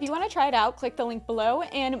love it. If you want to try it out, click the link below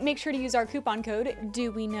and make sure to use our coupon code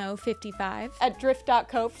DOWEKNOW55 at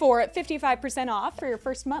drift.co for 55% off for your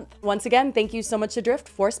first month. Once again, thank you so much to Drift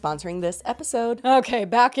for sponsoring this episode. Okay,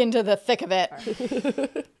 back into the thick of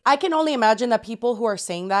it. I can only imagine that people who are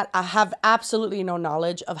saying that have absolutely no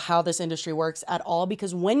knowledge of how this industry works at all,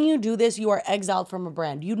 because when you do this, you are exiled from a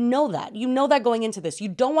brand. You know that. You know that going into this. You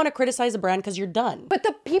don't want to criticize a brand because you're done. But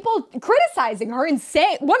the people criticizing are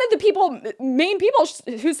insane. One of the main people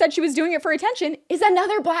who said she was doing it for attention is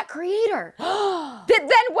another Black creator that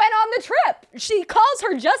then went on the trip. She calls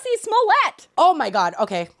her Jussie Smollett. Oh my God.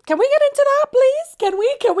 Okay. Can we get into that,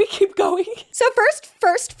 please? Can we keep going? So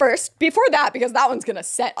first, before that, because that one's gonna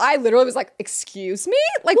set, I literally was like, excuse me?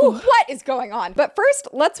 Like, what is going on? But first,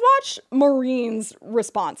 let's watch Maureen Maureen's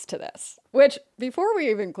response to this. Which, before we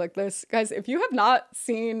even click this, guys, if you have not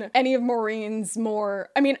seen any of Maureen's more,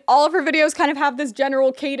 I mean, all of her videos kind of have this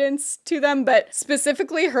general cadence to them, but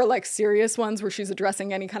specifically her like serious ones where she's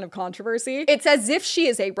addressing any kind of controversy, it's as if she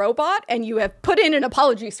is a robot and you have put in an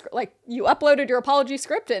apology script, like you uploaded your apology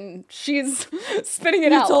script and she's spitting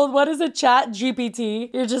it out. You told, what is it, Chat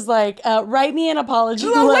GPT? You're just like, write me an apology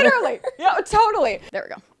letter. Literally. Yeah, totally. There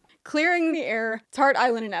we go. Clearing the air, Tarte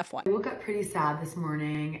Island and F1. I woke up pretty sad this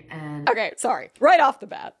morning and... Okay, sorry. Right off the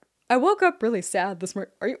bat. I woke up really sad this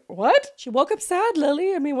morning. Are you, what? She woke up sad,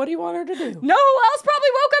 Lily. I mean, what do you want her to do? No one else probably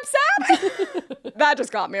woke up sad. That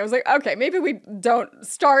just got me. I was like, okay, maybe we don't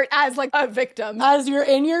start as like a victim. As you're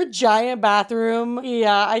in your giant bathroom.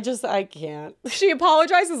 Yeah, I can't. She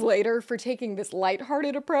apologizes later for taking this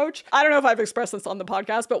lighthearted approach. I don't know if I've expressed this on the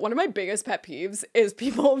podcast, but one of my biggest pet peeves is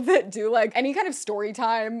people that do like any kind of story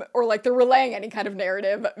time or like they're relaying any kind of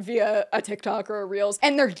narrative via a TikTok or a Reels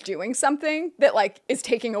and they're doing something that like is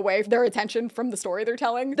taking away their attention from the story they're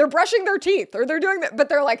telling. They're brushing their teeth or they're doing that, but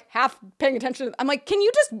they're like half paying attention. I'm like, can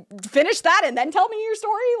you just finish that and then tell me your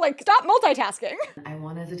story? Like, stop multitasking. I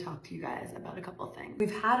wanted to talk to you guys about a couple of things.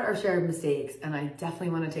 We've had our share of mistakes and I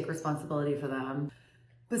definitely want to take responsibility for them.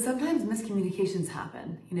 But sometimes miscommunications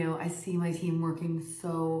happen. You know, I see my team working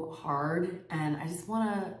so hard and I just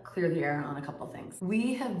want to clear the air on a couple of things.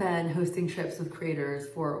 We have been hosting trips with creators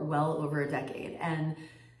for well over a decade, and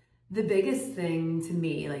the biggest thing to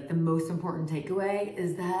me, like the most important takeaway,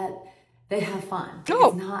 is that they have fun.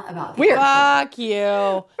 It's not about weird. Fuck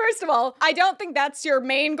you. First of all, I don't think that's your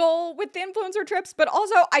main goal with the influencer trips, but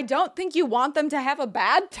also I don't think you want them to have a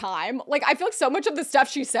bad time. Like, I feel like so much of the stuff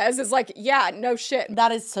she says is like, yeah, no shit.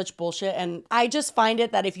 That is such bullshit. And I just find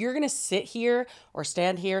it that if you're gonna sit here or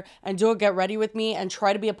stand here and do a get ready with me and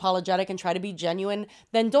try to be apologetic and try to be genuine,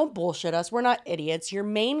 then don't bullshit us. We're not idiots. Your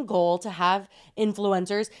main goal to have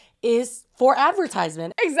influencers is for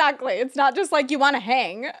advertisement. Exactly. It's not just like you want to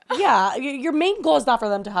hang. Yeah, your main goal is not for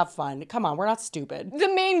them to have fun. Come on, we're not stupid.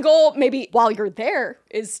 The main goal, maybe while you're there,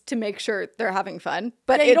 is to make sure they're having fun.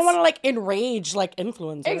 But yeah, you don't want to like enrage like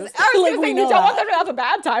influencers. I was like, you don't want them to have a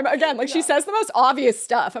bad time. Again, like she says the most obvious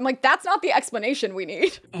stuff. I'm like, that's not the explanation we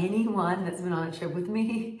need. Anyone that's been on a trip with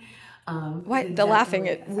me, what? The laughing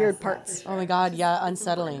at weird parts. Oh my God, yeah,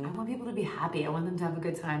 unsettling. I want people to be happy. I want them to have a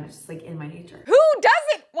good time. It's just like in my nature. Who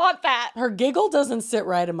doesn't want that? Her giggle doesn't sit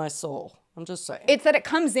right in my soul. I'm just saying. It's that it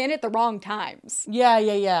comes in at the wrong times.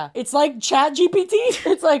 Yeah. It's like Chat GPT.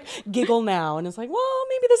 It's like giggle now. And it's like, well,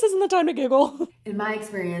 maybe this isn't the time to giggle. In my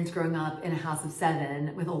experience growing up in a house of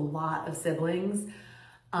 7 with a lot of siblings,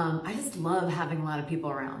 I just love having a lot of people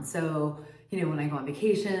around. So, you know, when I go on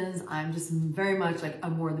vacations, I'm just very much like a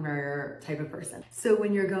more the merrier type of person. So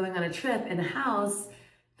when you're going on a trip in a house,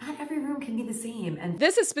 not every room can be the same. And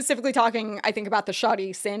this is specifically talking, I think, about the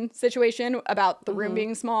ShawtySin situation, about the room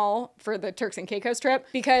being small for the Turks and Caicos trip,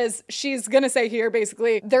 because she's gonna say here,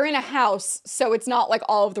 basically, they're in a house, so it's not like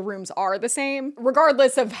all of the rooms are the same.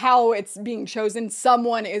 Regardless of how it's being chosen,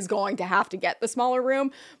 someone is going to have to get the smaller room.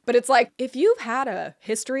 But it's like, if you've had a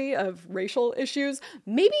history of racial issues,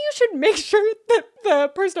 maybe you should make sure that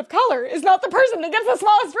the person of color is not the person that gets the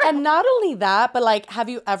smallest room. And not only that, but like, have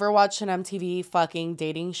you ever watched an MTV fucking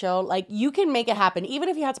dating show? Like, you can make it happen. Even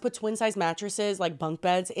if you had to put twin size mattresses, like bunk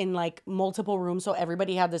beds in like multiple rooms so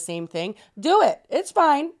everybody had the same thing, do it. It's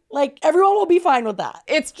fine. Like, everyone will be fine with that.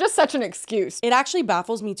 It's just such an excuse. It actually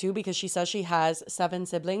baffles me too, because she says she has 7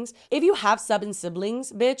 siblings. If you have 7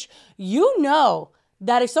 siblings, bitch, you know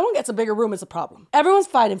that if someone gets a bigger room, it's a problem. Everyone's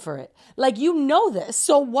fighting for it. Like, you know this.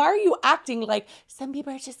 So why are you acting like some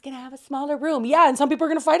people are just gonna have a smaller room? Yeah, and some people are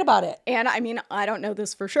gonna fight about it. And I mean, I don't know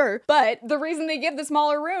this for sure, but the reason they give the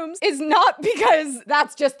smaller rooms is not because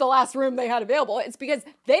that's just the last room they had available. It's because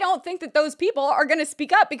they don't think that those people are gonna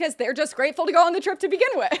speak up because they're just grateful to go on the trip to begin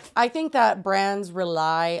with. I think that brands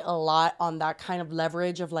rely a lot on that kind of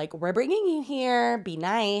leverage of like, we're bringing you here, be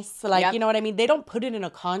nice. Like, Yep. You know what I mean? They don't put it in a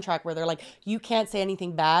contract where they're like, you can't say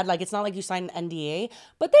anything bad. Like, it's not like you sign an NDA,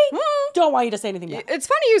 but they don't want you to say anything bad. It's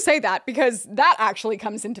funny you say that, because that actually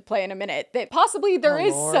comes into play in a minute, that possibly there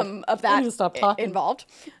is Lord. some of I that need to stop talking. involved.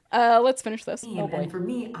 Let's finish this. Oh boy. And for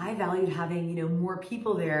me, I valued having, you know, more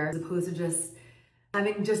people there as opposed to just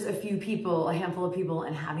having just a few people, a handful of people,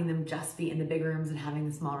 and having them just be in the big rooms and having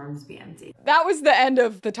the small rooms be empty. That was the end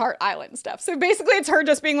of the Tarte Island stuff. So basically it's her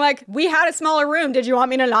just being like, we had a smaller room. Did you want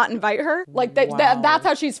me to not invite her? Like that's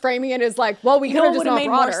how she's framing it, is like, well, we could have just not made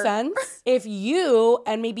brought more her. sense if you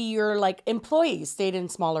and maybe your like employees stayed in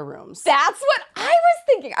smaller rooms. That's what I was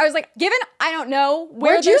thinking, I was like, given I don't know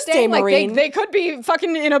where Where'd they're you stay, staying, like Maureen? they could be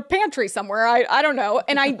fucking in a pantry somewhere. I don't know.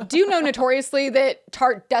 And I do know notoriously that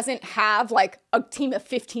Tarte doesn't have like a team of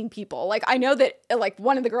 15 people. Like I know that like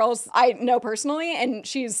one of the girls I know personally, and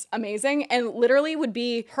she's amazing, and literally would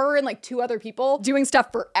be her and like 2 other people doing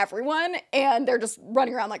stuff for everyone, and they're just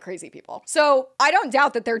running around like crazy people. So I don't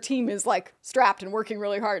doubt that their team is like strapped and working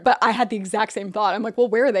really hard, but I had the exact same thought. I'm like, well,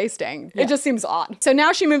 where are they staying? It just seems odd. So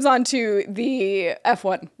now she moves on to the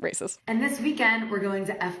F1 races. And this weekend, we're going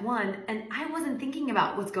to F1, and I wasn't thinking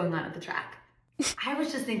about what's going on at the track. I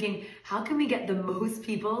was just thinking, how can we get the most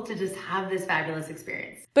people to just have this fabulous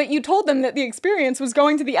experience? But you told them that the experience was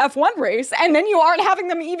going to the F1 race, and then you aren't having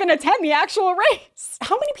them even attend the actual race.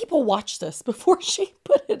 How many people watched this before she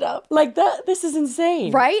put it up? Like that, this is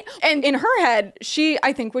insane. Right? And in her head, she,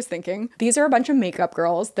 I think, was thinking, these are a bunch of makeup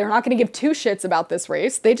girls. They're not going to give 2 shits about this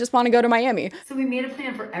race. They just want to go to Miami. So we made a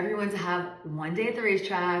plan for everyone to have one day at the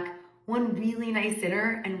racetrack, one really nice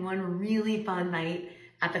dinner, and one really fun night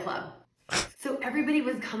at the club. So everybody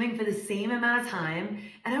was coming for the same amount of time,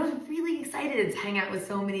 and I was really excited to hang out with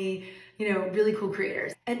so many, you know, really cool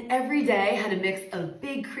creators. And every day had a mix of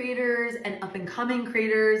big creators and up and coming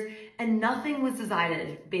creators, and nothing was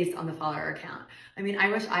decided based on the follower count. I mean, I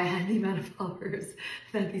wish I had the amount of followers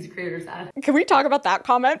that these creators had. Can we talk about that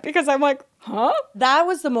comment? Because I'm like, huh? That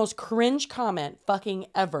was the most cringe comment fucking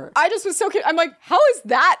ever. I just was so I'm like, how is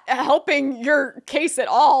that helping your case at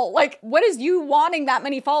all? Like, what does you wanting that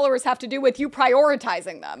many followers have to do with you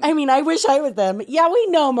prioritizing them? I mean, I wish I was them. Yeah, we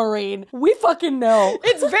know, Maureen. We fucking know.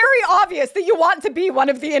 It's very obvious that you want to be one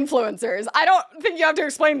of the influencers. I don't think you have to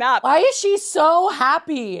explain that. Why is she so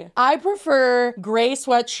happy? I prefer gray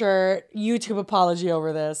sweatshirt YouTube apology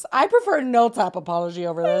over this. I prefer no top apology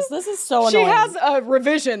over this. This is so annoying. She has a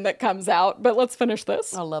revision that comes out, but let's finish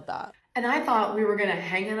this. I love that. And I thought we were gonna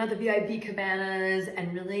hang out at the VIP cabanas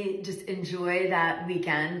and really just enjoy that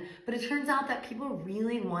weekend. But it turns out that people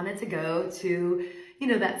really wanted to go to, you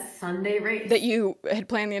know, that Sunday race. That you had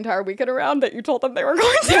planned the entire weekend around, that you told them they were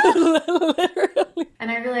going to. Literally.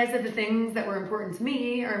 And I realized that the things that were important to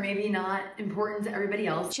me are maybe not important to everybody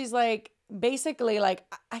else. She's like, basically like,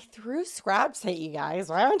 I threw scraps at you guys.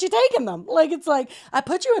 Why aren't you taking them? Like, it's like, I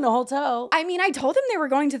put you in a hotel. I mean, I told them they were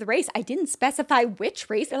going to the race. I didn't specify which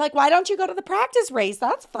race. They're like, why don't you go to the practice race?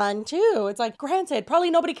 That's fun too. It's like, granted, probably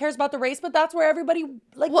nobody cares about the race, but that's where everybody,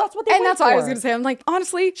 like, that's what they And wait that's what I was for. going to say. I'm like,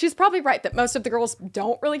 honestly, she's probably right that most of the girls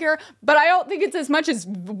don't really care, but I don't think it's as much as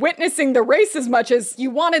witnessing the race as much as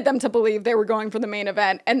you wanted them to believe they were going for the main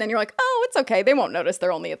event. And then you're like, oh, it's okay. They won't notice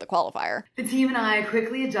they're only at the qualifier. The team and I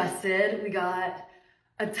quickly adjusted. We got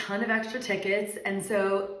a ton of extra tickets, and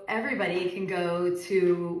so everybody can go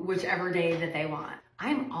to whichever day that they want.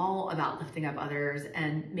 I'm all about lifting up others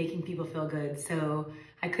and making people feel good, so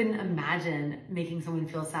I couldn't imagine making someone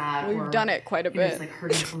feel sad. We've done it quite a bit. Just like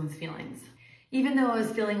hurting someone's feelings. Even though I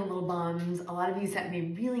was feeling a little bummed, a lot of you sent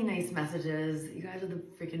me really nice messages. You guys are the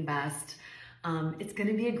freaking best. It's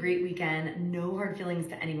gonna be a great weekend. No hard feelings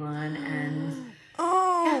to anyone, and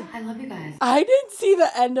yeah, I love you guys. I didn't see the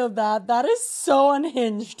end of that. That is so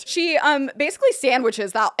unhinged. She basically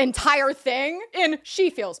sandwiches that entire thing in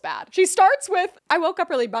she feels bad. She starts with, I woke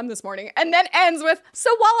up really bummed this morning, and then ends with,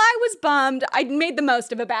 so while I was bummed, I made the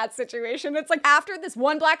most of a bad situation. It's like after this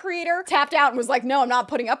one black creator tapped out and was like, no, I'm not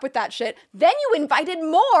putting up with that shit. Then you invited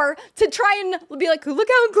more to try and be like, look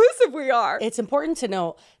how inclusive we are. It's important to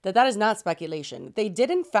note that that is not speculation. They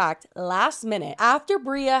did, in fact, last minute, after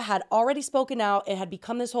Bria had already spoken out, it had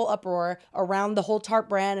become this whole uproar around the whole Tarte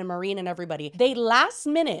brand and Maureen and everybody. They last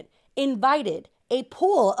minute invited a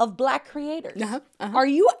pool of black creators. Are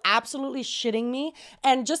you absolutely shitting me?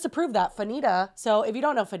 And just to prove that, Fanita, so if you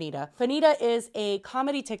don't know Fanita is a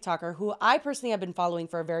comedy TikToker who I personally have been following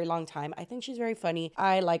for a very long time. I think she's very funny.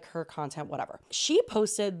 I like her content, whatever. She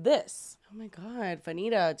posted this. Oh my God,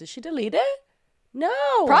 Fanita, did she delete it? No.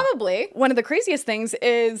 Probably. One of the craziest things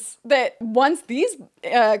is that once these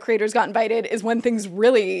creators got invited is when things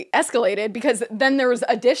really escalated, because then there was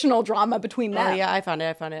additional drama between them. Oh yeah, I found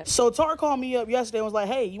it. So Tarte called me up yesterday and was like,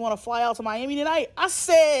 hey, you want to fly out to Miami tonight? I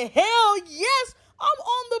said, hell yes, I'm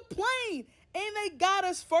on the plane. And they got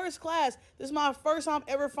us first class. This is my first time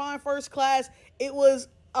ever flying first class. It was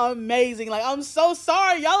amazing. Like, I'm so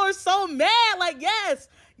sorry. Y'all are so mad. Like, yes,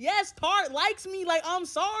 Tarte likes me. Like, I'm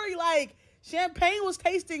sorry. Like, champagne was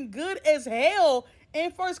tasting good as hell in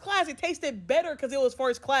first class. It tasted better because it was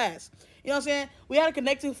first class. You know what I'm saying? We had a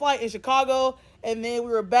connecting flight in Chicago, and then we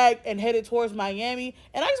were back and headed towards Miami.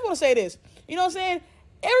 And I just want to say this. You know what I'm saying?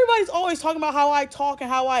 Everybody's always talking about how I talk and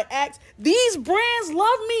how I act. These brands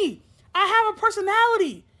love me. I have a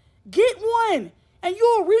personality. Get one. and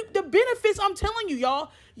you'll reap the benefits. I'm telling you,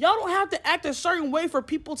 y'all. Y'all don't have to act a certain way for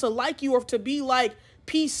people to like you or to be like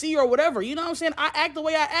PC or whatever. You know what I'm saying? I act the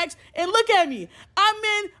way I act, and look at me. I'm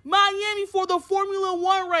in Miami for the Formula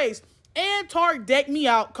One race, and Tarte decked me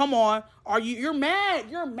out. Come on. You're mad.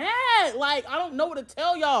 You're mad. Like, I don't know what to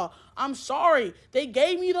tell y'all. I'm sorry. They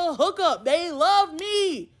gave me the hookup. They love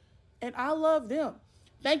me, and I love them.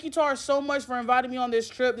 Thank you, Tarte, so much for inviting me on this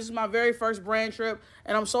trip. This is my very first brand trip,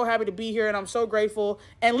 and I'm so happy to be here, and I'm so grateful.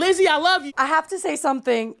 And Lizzie, I love you. I have to say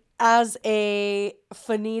something as a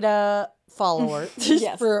Fanita follower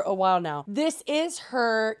Yes. for a while now. This is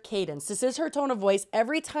her cadence. This is her tone of voice.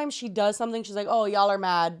 Every time she does something, she's like, oh, y'all are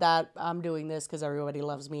mad that I'm doing this because everybody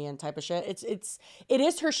loves me and type of shit. It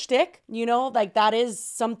is her shtick, you know, like that is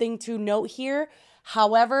something to note here.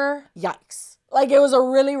 However, yikes. Like, it was a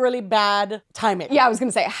really, really bad timing. Yeah, I was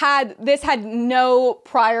gonna say, had no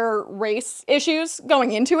prior race issues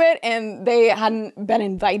going into it, and they hadn't been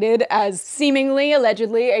invited as seemingly,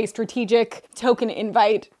 allegedly, a strategic token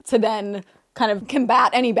invite to then kind of combat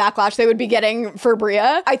any backlash they would be getting for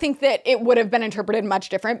Bria, I think that it would have been interpreted much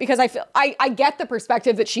different, because I get the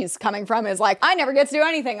perspective that she's coming from is like, I never get to do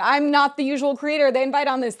anything. I'm not the usual creator. They invite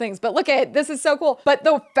on these things, but look at, this is so cool. But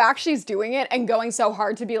the fact she's doing it and going so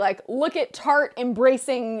hard to be like, look at Tarte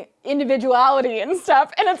embracing individuality and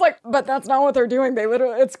stuff. And it's like, but that's not what they're doing.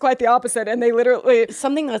 It's quite the opposite. And they literally.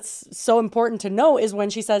 Something that's so important to know is when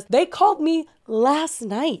she says, they called me last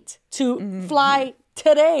night to fly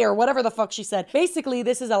today, or whatever the fuck she said. Basically,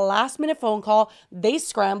 this is a last minute phone call. They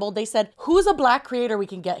scrambled. They said, who's a black creator we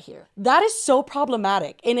can get here? That is so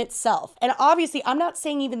problematic in itself. And obviously, I'm not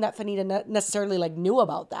saying even that Fanita necessarily like knew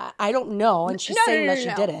about that. I don't know. And she's saying that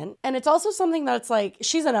she didn't. And it's also something that's like,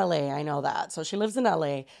 she's in LA. I know that. So she lives in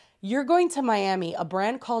LA. You're going to Miami, a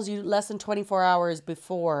brand calls you less than 24 hours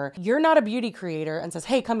before. You're not a beauty creator and says,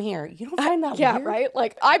 hey, come here. You don't find that weird? Yeah, right?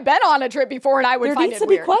 Like, I've been on a trip before and I would find it weird. There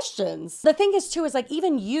needs to be questions. The thing is, too, is like,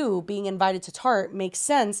 even you being invited to Tarte makes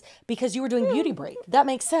sense because you were doing beauty break. That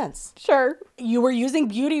makes sense. Sure. You were using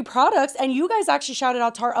beauty products, and you guys actually shouted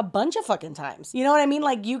out Tarte a bunch of fucking times. You know what I mean?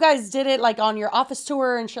 Like, you guys did it like on your office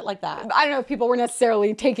tour and shit like that. I don't know if people were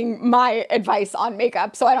necessarily taking my advice on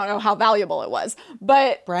makeup, so I don't know how valuable it was.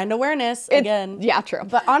 But brand awareness, again. Yeah, true.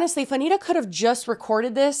 But honestly, Fanita could have just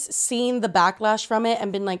recorded this, seen the backlash from it,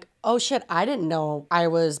 and been like, oh shit, I didn't know I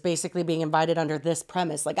was basically being invited under this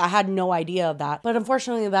premise. Like, I had no idea of that. But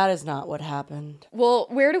unfortunately, that is not what happened. Well,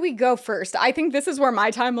 where do we go first? I think this is where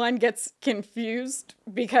my timeline gets confused,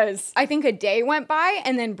 because I think a day went by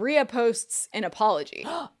and then Bria posts an apology.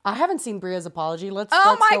 I haven't seen Bria's apology. Let's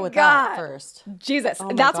my go with God. that first. Jesus. Oh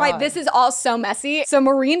my That's why God. this is all so messy. So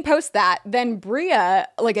Maureen posts that. Then Bria,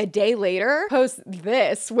 like a day later, posts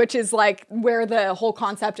this, which is like where the whole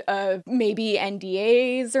concept of maybe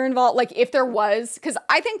NDAs are involved. Like, if there was, because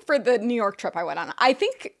I think for the New York trip I went on, I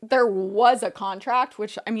think there was a contract,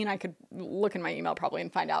 which, I mean, I could look in my email probably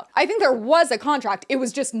and find out. I think there was a contract. It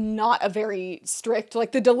was just not a very strict,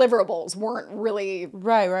 like the deliverables weren't really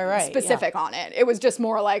right specific on it. It was just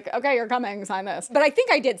more like, okay, you're coming, sign this. But I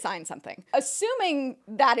think I did sign something. Assuming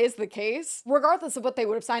that is the case, regardless of what they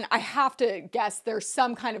would have signed, I have to guess there's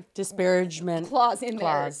some kind of disparagement clause in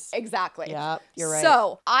there. Exactly. Yeah, you're right.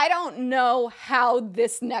 So I don't know how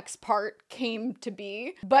this next part came to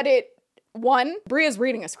be, but one, Bria's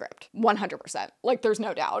reading a script, 100%. Like, there's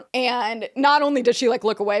no doubt. And not only does she like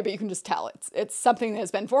look away, but you can just tell it's something that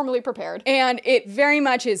has been formally prepared. And it very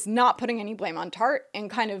much is not putting any blame on Tarte and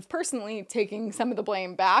kind of personally taking some of the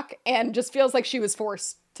blame back, and just feels like she was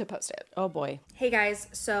forced to post it. Oh boy. Hey guys,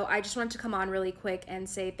 so I just wanted to come on really quick and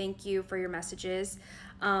say thank you for your messages.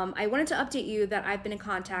 I wanted to update you that I've been in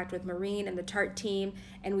contact with Maureen and the Tarte team,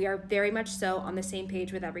 and we are very much so on the same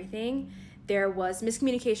page with everything. There was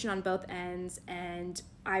miscommunication on both ends, and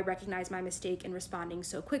I recognize my mistake in responding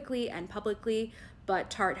so quickly and publicly, but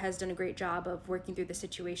Tarte has done a great job of working through the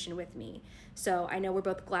situation with me. So I know we're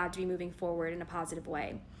both glad to be moving forward in a positive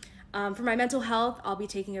way. For my mental health, I'll be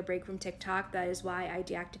taking a break from TikTok. That is why I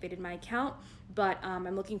deactivated my account, but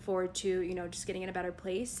I'm looking forward to, just getting in a better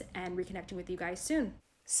place and reconnecting with you guys soon.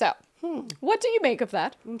 So, what do you make of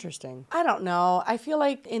that? Interesting. I don't know. I feel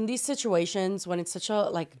like in these situations, when it's such a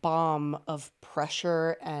like bomb of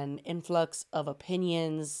pressure and influx of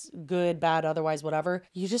opinions, good, bad, otherwise, whatever,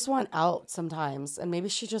 you just want out sometimes. And maybe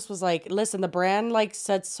she just was like, listen, the brand like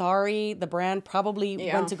said sorry. The brand probably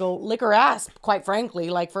went to go lick her ass, quite frankly,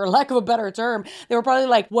 like for lack of a better term. They were probably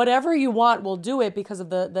like, whatever you want, we'll do it, because of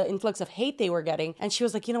the influx of hate they were getting. And she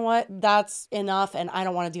was like, you know what? That's enough, and I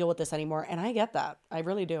don't want to deal with this anymore. And I get that. I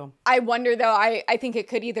really do. I wonder though, I think it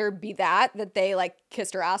could either be that they like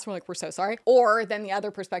kissed her ass and were like, we're so sorry. Or then the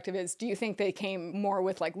other perspective is, do you think they came more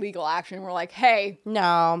with like legal action and were like, hey.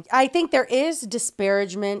 No, I think there is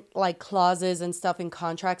disparagement like clauses and stuff in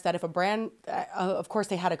contracts that if a brand, of course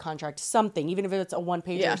they had a contract, something, even if it's a one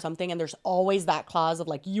page or something, and there's always that clause of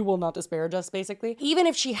like, you will not disparage us basically. Even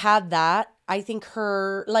if she had that, I think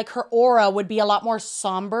her aura would be a lot more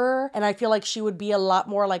somber, and I feel like she would be a lot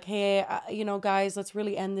more like, hey, you know, guys, let's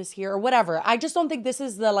really end this here or whatever. I just don't think this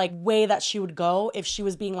is the like way that she would go if she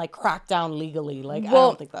was being like cracked down legally. Like, I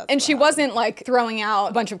don't think that's and she wasn't like throwing out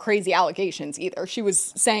a bunch of crazy allegations either. She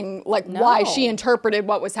was saying like why she interpreted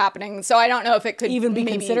what was happening. So I don't know if it could even be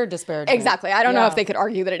considered disparaging. Exactly. I don't know if they could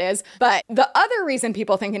argue that it is. But the other reason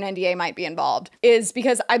people think an NDA might be involved is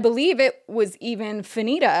because I believe it was even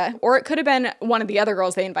Finita, or it could have been one of the other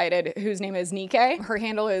girls they invited, whose name is Nike. Her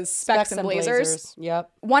handle is Specs and Blazers. Yep.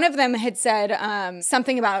 One of them had said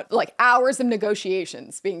something about like hours of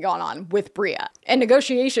negotiations being gone on with Bria. And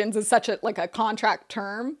negotiations is such a like a contract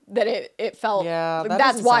term that it felt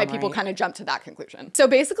that's why people kind of jumped to that conclusion. So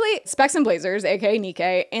basically, Specs and Blazers, aka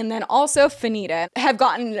Nike, and then also Finita have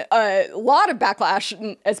gotten a lot of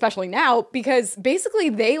backlash, especially now, because basically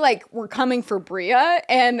they like were coming for Bria.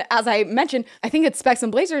 And as I mentioned, I think it's Specs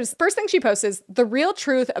and Blazers. First thing she posts is the real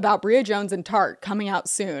truth about Bria Jones and Tarte coming out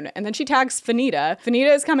soon. And then she tags Finita.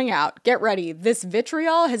 Finita is coming out. Get ready. This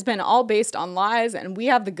vitriol has been all based on lies, and we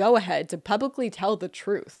have the go-ahead to publicly tell the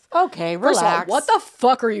truth. Okay, relax. First of all, what the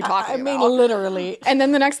fuck are you talking about? I mean, literally. And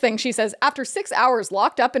then the next thing she says, after 6 hours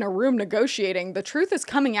locked up in a room negotiating, the truth is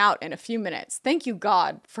coming out in a few minutes. Thank you,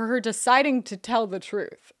 God, for her deciding to tell the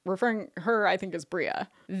truth. Referring her, I think, as Bria.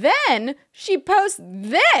 Then she posts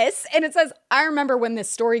this, and it says, I remember when this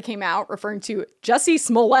story came out, referring to Jussie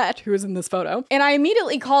Smollett, who is in this photo, and I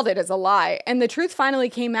immediately called it as a lie, and the truth finally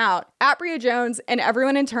came out. At Bria Jones, and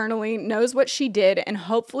everyone internally knows what she did, and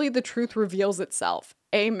hopefully the truth reveals itself.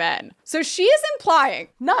 Amen. So she is implying.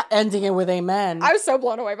 Not ending it with amen. I was so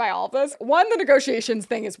blown away by all of this. One, the negotiations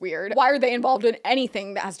thing is weird. Why are they involved in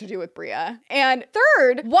anything that has to do with Bria? And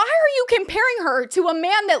third, why are you comparing her to a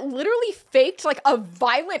man that literally faked like a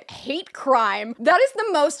violent hate crime? That is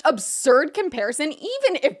the most absurd comparison,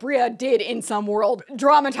 even if Bria did in some world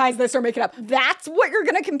dramatize this or make it up. That's what you're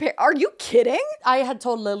gonna compare. Are you kidding? I had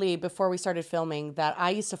told Lily before we started filming that I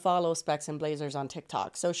used to follow Specs and Blazers on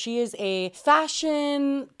TikTok. So she is a fashion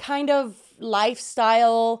kind of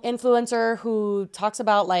lifestyle influencer who talks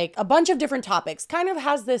about like a bunch of different topics, kind of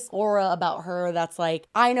has this aura about her that's like,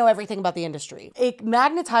 I know everything about the industry. It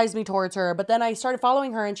magnetized me towards her, but then I started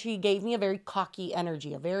following her and she gave me a very cocky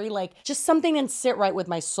energy, a very like, just something didn't sit right with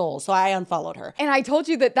my soul. So I unfollowed her. And I told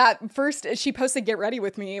you that first she posted Get Ready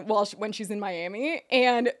With Me when she's in Miami.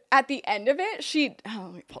 And at the end of it,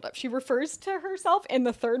 let me pull it up. She refers to herself in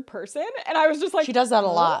the third person. And I was just like, she does that a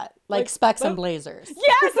lot. Like Specs and Blazers.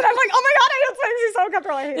 Yes. And I'm like, oh my God, it makes me so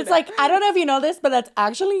comfortable. I hate it's like, I don't know if you know this, but that's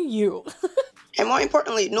actually you. And more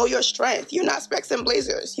importantly, know your strength. You're not Specs and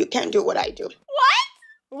Blazers. You can't do what I do. What?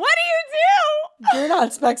 What do you do? You're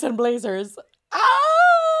not Specs and Blazers.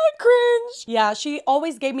 Cringe. Yeah, she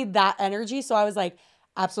always gave me that energy. So I was like,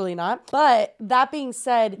 absolutely not. But that being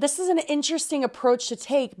said, this is an interesting approach to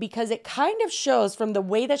take because it kind of shows from the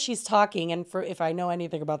way that she's talking, and for if I know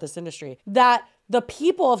anything about this industry, that the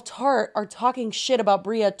people of Tarte are talking shit about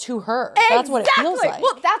Bria to her. Exactly. That's what it feels like.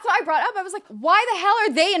 Well, that's what I brought up. I was like, why the hell are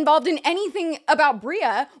they involved in anything about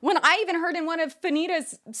Bria when I even heard in one of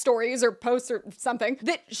Finita's stories or posts or something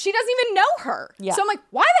that she doesn't even know her. Yeah. So I'm like,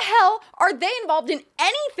 why the hell are they involved in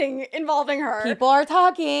anything involving her? People are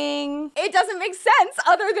talking. It doesn't make sense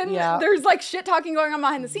other than there's like shit talking going on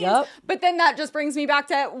behind the scenes. Yep. But then that just brings me back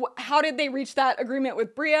to how did they reach that agreement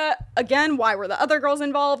with Bria? Again, why were the other girls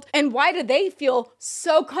involved? And why did they feel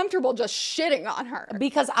so comfortable just shitting on her?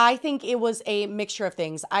 Because I think it was a mixture of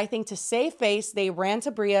things. I think to save face, they ran to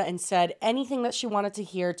Bria and said anything that she wanted to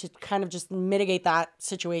hear to kind of just mitigate that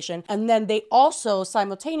situation. And then they also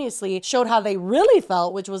simultaneously showed how they really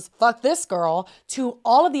felt, which was fuck this girl, to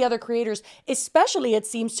all of the other creators, especially it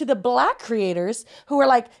seems to the Black creators who were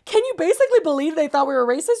like, can you basically believe they thought we were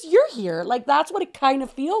racist? You're here. Like that's what it kind of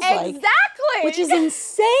feels like. Exactly. Which is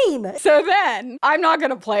insane. So then, I'm not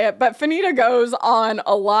gonna play it, but Finita goes on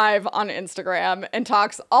a live on Instagram and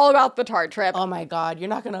talks all about the Tarte trip. Oh my God, you're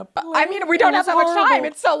not gonna play. I mean, we don't have that much time.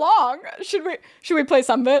 It's so long. Should we play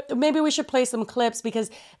some of it? Maybe we should play some clips because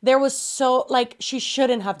there was she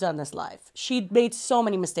shouldn't have done this live. She made so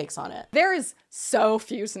many mistakes on it. There is so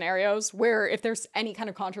few scenarios where if there's any kind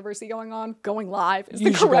of controversy going on, going live is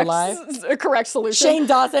You the should go live. correct solution. Shane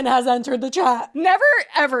Dawson has entered the chat. Never,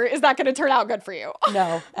 ever is that going to turn out good for you.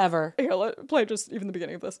 No, ever. Here, play just even the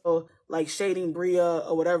beginning of this. Like shading Bria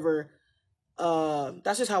or whatever.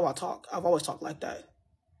 That's just how I talk. I've always talked like that.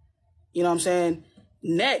 You know what I'm saying?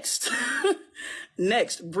 Next,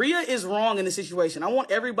 Bria is wrong in the situation. I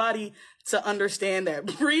want everybody to understand that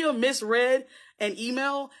Bria misread an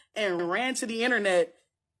email and ran to the internet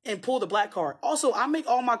and pulled the black card. Also, I make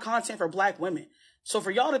all my content for black women. So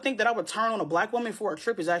for y'all to think that I would turn on a black woman for a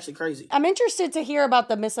trip is actually crazy. I'm interested to hear about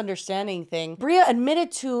the misunderstanding thing. Bria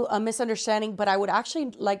admitted to a misunderstanding, but I would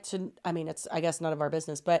actually like to, I mean, it's, I guess, none of our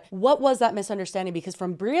business, but what was that misunderstanding? Because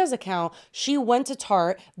from Bria's account, she went to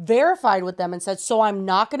Tarte, verified with them and said, so I'm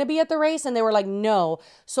not going to be at the race. And they were like, no.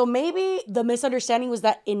 So maybe the misunderstanding was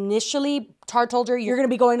that initially Tarte told her, you're going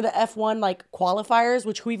to be going to the F1 like qualifiers,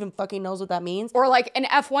 which who even fucking knows what that means? Or like an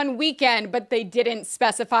F1 weekend, but they didn't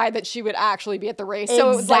specify that she would actually be at the race.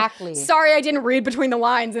 So exactly. It was like, sorry, I didn't read between the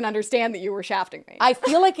lines and understand that you were shafting me. I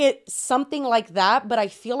feel like it's something like that, but I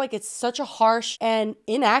feel like it's such a harsh and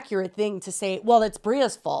inaccurate thing to say, well, it's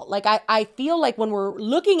Bria's fault. Like, I feel like when we're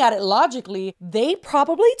looking at it logically, they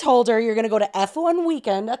probably told her you're going to go to F1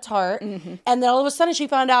 weekend at Tarte. And then all of a sudden she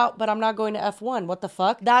found out, but I'm not going to F1. What the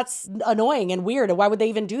fuck? That's annoying and weird. Why would they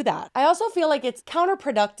even do that? I also feel like it's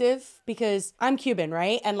counterproductive because I'm Cuban,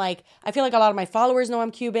 right? And like, I feel like a lot of my followers know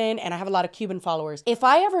I'm Cuban and I have a lot of Cuban followers. If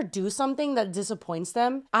I ever do something that disappoints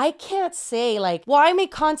them, I can't say like, well, I make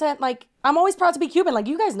content like, I'm always proud to be Cuban. Like,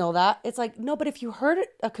 you guys know that. It's like, no, but if you hurt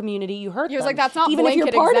a community, you hurt them. Like, that's not even if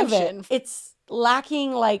you're part exemption. of it. It's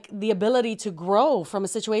lacking like the ability to grow from a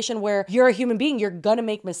situation where you're a human being, you're gonna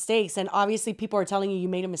make mistakes, and obviously people are telling you you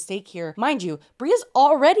made a mistake here. Mind you, Bria's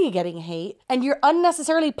already getting hate and you're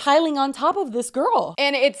unnecessarily piling on top of this girl.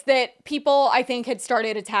 And it's that people, I think, had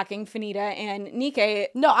started attacking Fanita and Nikkei.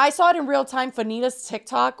 No, I saw it in real time. Fanita's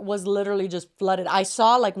TikTok was literally just flooded. I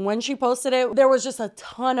saw like when she posted it, there was just a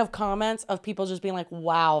ton of comments of people just being like,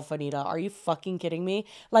 wow, Fanita, are you fucking kidding me?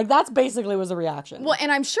 Like, that's basically was the reaction. Well,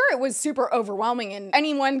 and I'm sure it was super overwhelming, and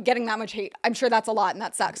anyone getting that much hate, I'm sure that's a lot and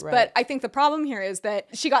that sucks. Right. But I think the problem here is that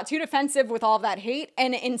she got too defensive with all of that hate,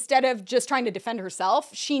 and instead of just trying to defend herself,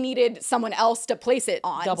 she needed someone else to place it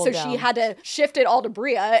on. Double so down. She had to shift it all to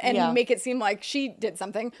Bria and make it seem like she did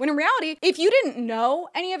something. When in reality, if you didn't know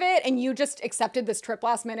any of it and you just accepted this trip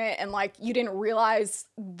last minute and like you didn't realize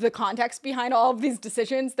the context behind all of these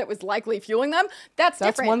decisions that was likely fueling them, that's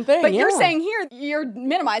different. One thing. But you're saying here, you're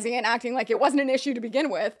minimizing it and acting like it wasn't an issue to begin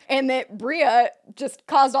with, and that Bria just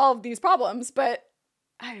caused all of these problems. But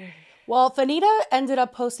well, Fanita ended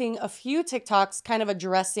up posting a few TikToks kind of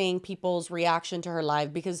addressing people's reaction to her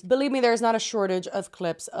live, because believe me, there's not a shortage of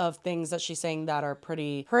clips of things that she's saying that are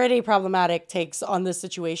pretty problematic takes on this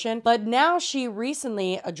situation. But now she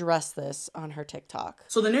recently addressed this on her TikTok.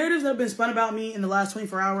 So the narratives that have been spun about me in the last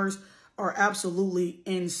 24 hours are absolutely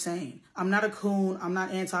insane. I'm not a coon. I'm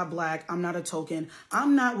not anti-black. I'm not a token.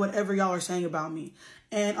 I'm not whatever y'all are saying about me.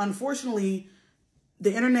 And unfortunately,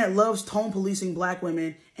 the internet loves tone policing black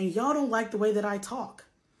women, and y'all don't like the way that I talk.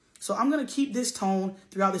 So I'm going to keep this tone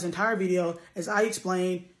throughout this entire video as I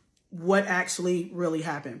explain what actually really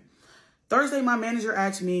happened. Thursday, my manager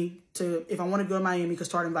asked me if I wanted to go to Miami because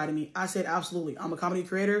Tarte invited me. I said, absolutely. I'm a comedy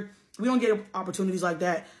creator. We don't get opportunities like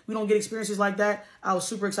that. We don't get experiences like that. I was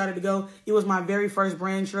super excited to go. It was my very first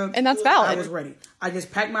brand trip. And that's valid. I was ready. I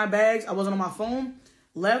just packed my bags. I wasn't on my phone.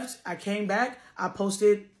 Left. I came back. I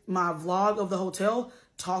posted my vlog of the hotel,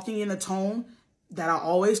 talking in a tone that I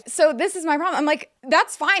always. So this is my problem. I'm like,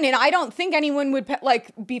 that's fine. And I don't think anyone would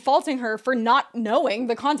like be faulting her for not knowing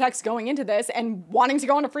the context going into this and wanting to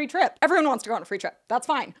go on a free trip. Everyone wants to go on a free trip. That's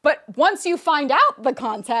fine. But once you find out the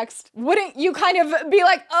context, wouldn't you kind of be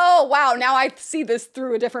like, oh, wow, now I see this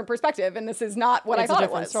through a different perspective. And this is not what I thought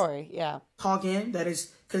it was. It's a different story. Yeah. Talking that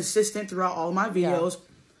is consistent throughout all of my videos.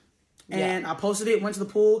 Yeah. And I posted it, went to the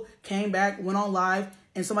pool, came back, went on live,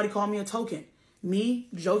 and somebody called me a token. Me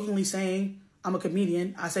jokingly saying I'm a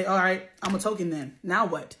comedian. I say, all right, I'm a token then. Now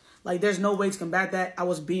what? Like, there's no way to combat that. I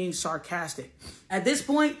was being sarcastic. At this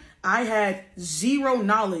point, I had zero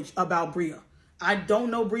knowledge about Bria. I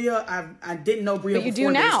don't know Bria. I didn't know Bria before this. But you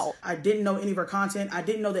do now. I didn't know any of her content. I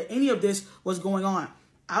didn't know that any of this was going on.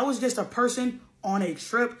 I was just a person on a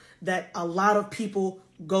trip that a lot of people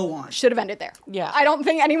go on. Should have ended there. Yeah. I don't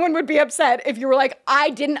think anyone would be upset if you were like,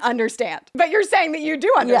 I didn't understand. But you're saying that you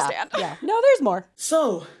do understand. Yeah. No, there's more.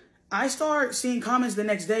 So I start seeing comments the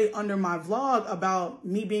next day under my vlog about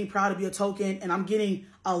me being proud to be a token, and I'm getting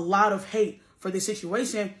a lot of hate for this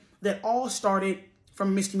situation that all started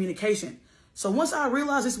from miscommunication. So once I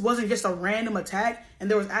realized this wasn't just a random attack and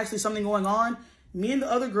there was actually something going on, me and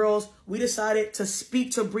the other girls, we decided to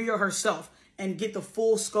speak to Bria herself and get the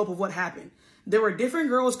full scope of what happened. There were different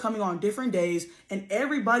girls coming on different days and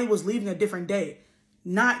everybody was leaving a different day,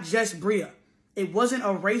 not just Bria. It wasn't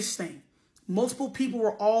a race thing. Multiple people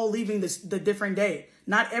were all leaving the different day.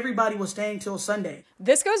 Not everybody was staying till Sunday.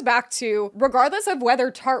 This goes back to, regardless of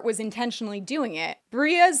whether Tarte was intentionally doing it,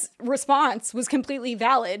 Bria's response was completely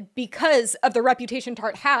valid because of the reputation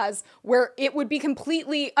Tarte has, where it would be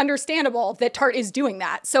completely understandable that Tarte is doing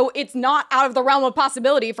that. So it's not out of the realm of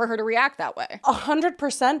possibility for her to react that way.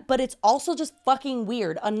 100%, but it's also just fucking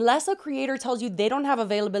weird. Unless a creator tells you they don't have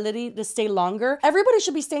availability to stay longer, everybody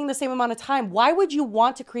should be staying the same amount of time. Why would you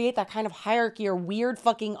want to create that kind of hierarchy or weird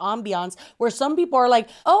fucking ambiance where some people are like,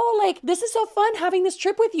 oh, like, this is so fun having this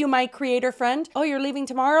trip with you, my creator friend. Oh, you're leaving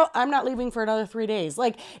tomorrow? I'm not leaving for another 3 days.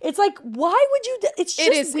 Like, it's like, why would you, it's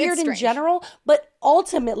just weird in general, but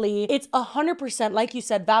ultimately, it's 100%, like you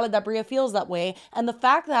said, valid that Bria feels that way. And the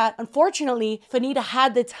fact that, unfortunately, Fanita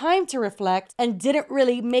had the time to reflect and didn't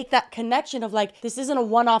really make that connection of like, this isn't a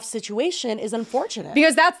one-off situation is unfortunate.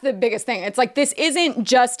 Because that's the biggest thing. It's like, this isn't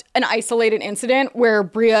just an isolated incident where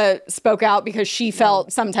Bria spoke out because she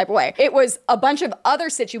felt some type of way. It was a bunch of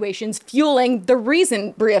other situations fueling the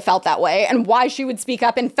reason Bria felt that way and why she would speak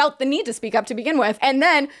up and felt the need to speak up to begin with. And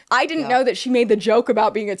then I didn't know that she made the joke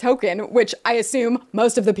about being a token, which I assume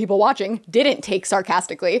most of the people watching didn't take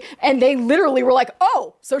sarcastically. And they literally were like,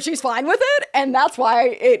 oh, so she's fine with it? And that's why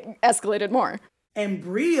it escalated more. And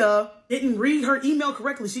Bria didn't read her email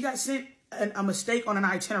correctly. She got sent a mistake on an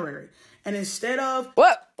itinerary. And instead of...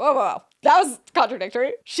 Whoa. That was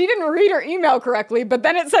contradictory. She didn't read her email correctly, but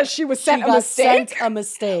then it says she was sent a mistake. Sent a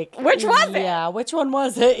mistake. Which was it? Yeah, which one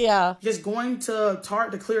was it? Yeah. Just going to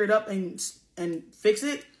Tarte to clear it up and fix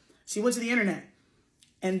it, she went to the internet.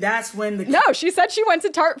 And that's when the... No, she said she went to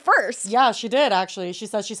Tarte first. Yeah, she did, actually. She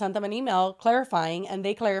said she sent them an email clarifying, and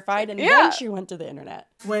they clarified, and then she went to the internet.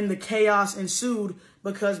 When the chaos ensued,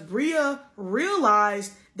 because Bria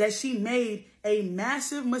realized that she made a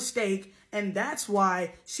massive mistake, and that's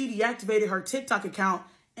why she deactivated her TikTok account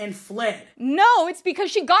and fled. No, it's because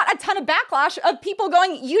she got a ton of backlash of people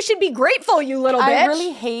going, you should be grateful, you little bitch. I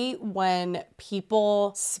really hate when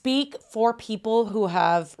people speak for people who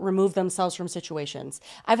have removed themselves from situations.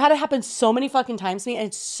 I've had it happen so many fucking times to me, and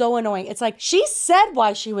it's so annoying. It's like, she said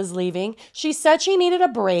why she was leaving. She said she needed a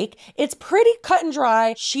break. It's pretty cut and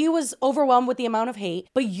dry. She was overwhelmed with the amount of hate,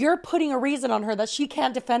 but you're putting a reason on her that she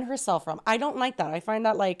can't defend herself from. I don't like that. I find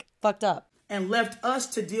that, like, fucked up. And left us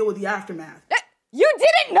to deal with the aftermath. You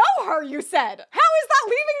didn't know her, you said. How is that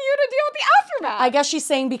leaving you to deal with the aftermath? I guess she's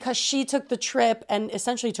saying because she took the trip and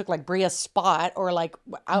essentially took like Bria's spot, or like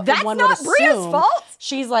that's one not would Bria's assume. fault.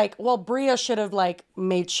 She's like, well, Bria should have like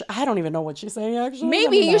made I don't even know what she's saying actually.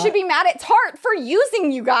 Maybe you should be mad at Tarte for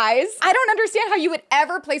using you guys. I don't understand how you would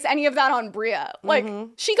ever place any of that on Bria. Like,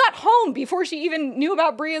 she got home before she even knew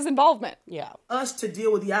about Bria's involvement. Yeah. Us to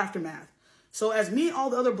deal with the aftermath. So as me and all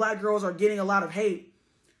the other black girls are getting a lot of hate,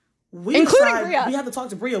 including Bria. We have to talk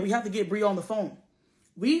to Bria. We have to get Bria on the phone.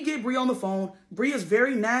 We get Bria on the phone. Bria's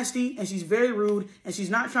very nasty and she's very rude and she's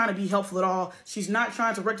not trying to be helpful at all. She's not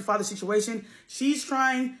trying to rectify the situation. She's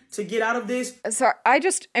trying to get out of this. Sorry, I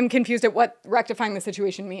just am confused at what rectifying the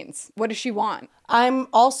situation means. What does she want? I'm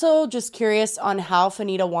also just curious on how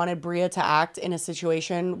Fanita wanted Bria to act in a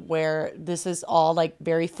situation where this is all like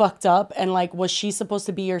very fucked up, and like, was she supposed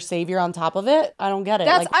to be your savior on top of it? I don't get it.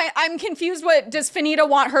 That's like, I'm confused. What does Fanita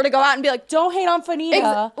want her to go out and be like, don't hate on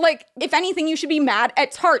Fanita? Like, if anything, you should be mad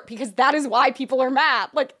at Tarte because that is why people are mad.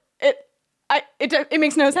 Like, it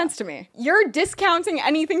makes no sense to me. You're discounting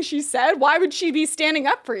anything she said. Why would she be standing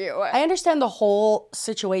up for you? I understand the whole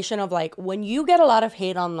situation of like, when you get a lot of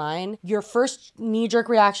hate online, your first knee-jerk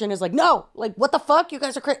reaction is like, no, like, what the fuck? You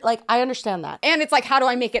guys are crazy. Like, I understand that. And it's like, how do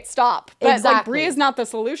I make it stop? But exactly. Like, Bria's not the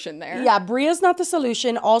solution there. Yeah, Bria's not the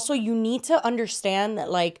solution. Also, you need to understand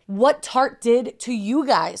that like, what Tarte did to you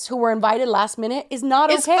guys who were invited last minute is not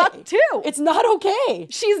okay. It's fucked too. It's not okay.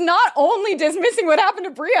 She's not only dismissing what happened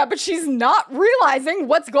to Bria, but she's not realizing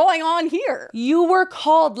what's going on here. You were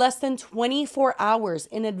called less than 24 hours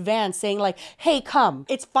in advance saying like, hey, come.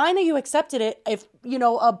 It's fine that you accepted it. If, you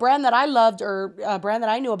know, a brand that I loved or a brand that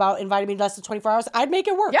I knew about invited me less than 24 hours, I'd make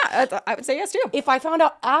it work. Yeah, I would say yes too. If I found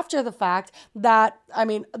out after the fact that, I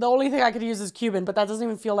mean, the only thing I could use is Cuban, but that doesn't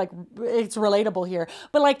even feel like it's relatable here.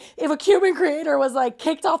 But like, if a Cuban creator was like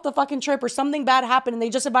kicked off the fucking trip or something bad happened and they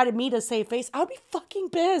just invited me to save face, I would be fucking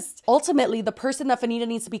pissed. Ultimately, the person that Fanita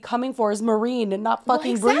needs to be coming for is Maureen and not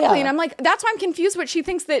fucking exactly. Bria. And I'm like, that's why I'm confused what she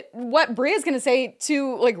thinks that what Bria's going to say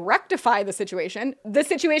to like rectify the situation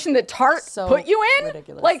that Tarte put you in.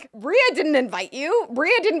 Ridiculous. Like, Bria didn't invite you.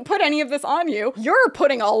 Bria didn't put any of this on you. You're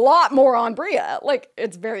putting a lot more on Bria. Like,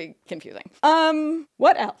 it's very confusing.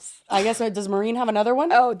 What else? I guess, does Maureen have another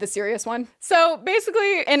one? Oh, the serious one. So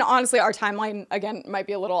basically, and honestly, our timeline, again, might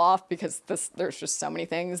be a little off because there's just so many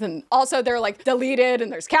things. And also they're like deleted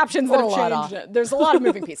and there's captions that have changed. There's a lot of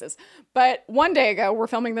moving pieces. But one day ago, we're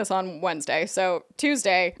filming this on Wednesday. So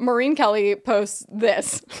Tuesday, Maureen Kelly posts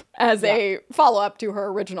this as a follow-up to her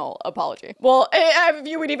original apology. Well, if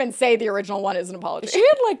you would even say the original one is an apology. She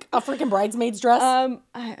had like a freaking bridesmaid's dress.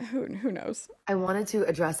 Who knows? I wanted to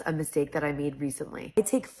address a mistake that I made recently. I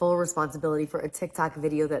take full responsibility for a TikTok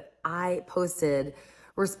video that I posted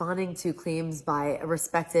responding to claims by a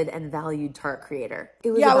respected and valued Tarte creator.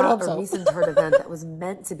 It was about a recent Tarte event that was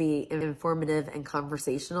meant to be informative and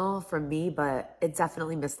conversational from me, but it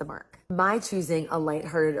definitely missed the mark. My choosing a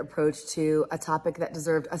lighthearted approach to a topic that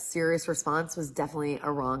deserved a serious response was definitely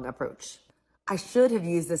a wrong approach. I should have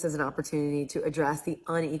used this as an opportunity to address the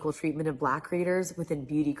unequal treatment of Black creators within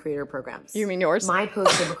beauty creator programs. You mean yours? My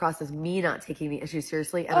post came across as me not taking the issue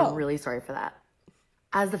seriously, and I'm really sorry for that.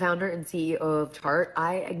 As the founder and CEO of Tarte,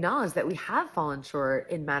 I acknowledge that we have fallen short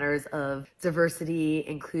in matters of diversity,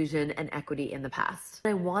 inclusion, and equity in the past.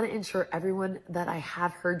 I want to ensure everyone that I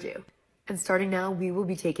have heard you. And starting now, we will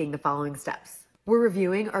be taking the following steps. We're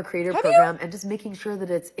reviewing our creator program and just making sure that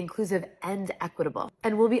it's inclusive and equitable.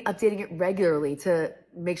 And we'll be updating it regularly to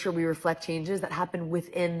make sure we reflect changes that happen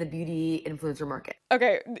within the beauty influencer market.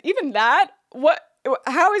 Okay, even that?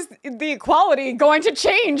 How is the equality going to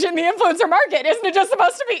change in the influencer market? Isn't it just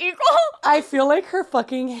supposed to be equal? I feel like her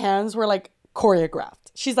fucking hands were like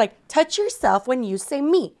choreographed. She's like, touch yourself when you say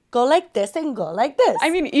me. Go like this and go like this. I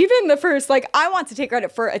mean, even the first, like, I want to take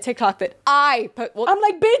credit for a TikTok that I put. Well, I'm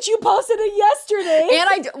like, bitch, you posted it yesterday.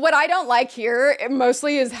 And what I don't like here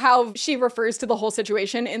mostly is how she refers to the whole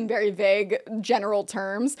situation in very vague, general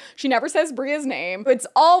terms. She never says Bria's name. It's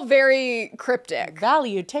all very cryptic.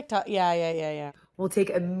 Value TikTok. Yeah. We'll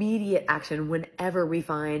take immediate action whenever we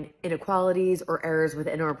find inequalities or errors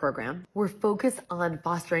within our program. We're focused on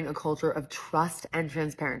fostering a culture of trust and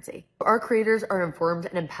transparency. Our creators are informed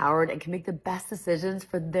and empowered and can make the best decisions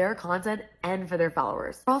for their content and for their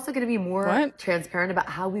followers. We're also going to be more transparent about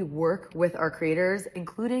how we work with our creators,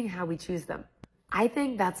 including how we choose them. I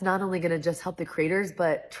think that's not only going to just help the creators,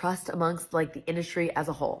 but trust amongst like the industry as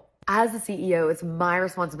a whole. As the CEO, it's my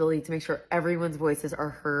responsibility to make sure everyone's voices are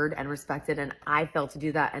heard and respected, and I failed to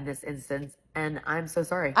do that in this instance, and I'm so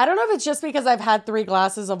sorry. I don't know if it's just because I've had 3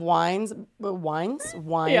 glasses of wine,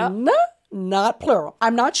 not plural.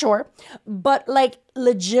 I'm not sure, but like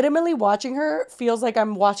legitimately watching her feels like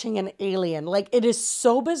I'm watching an alien. Like, it is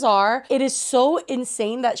so bizarre. It is so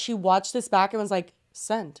insane that she watched this back and was like,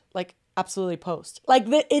 send, like, absolutely post. Like,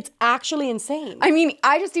 it's actually insane. I mean,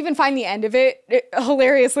 I just even find the end of it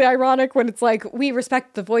hilariously ironic when it's like, we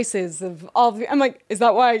respect the voices of all of you. I'm like, is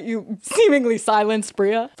that why you seemingly silenced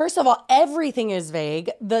Bria? First of all, everything is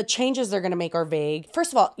vague. The changes they're going to make are vague.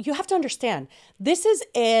 First of all, you have to understand, this is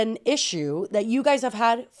an issue that you guys have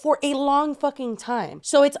had for a long fucking time.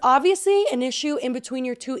 So it's obviously an issue in between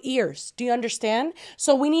your 2 ears. Do you understand?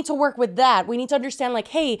 So we need to work with that. We need to understand, like,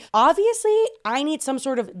 hey, obviously I need some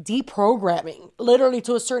sort of deprogramming, literally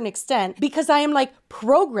to a certain extent, because I am like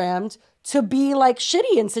programmed to be like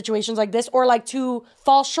shitty in situations like this, or like to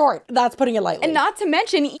fall short. That's putting it lightly. And not to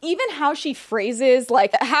mention even how she phrases,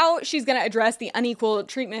 like how she's going to address the unequal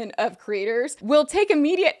treatment of creators. We'll take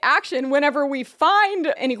immediate action whenever we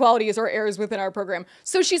find inequalities or errors within our program.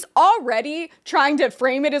 So she's already trying to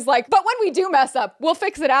frame it as like, but when we do mess up, we'll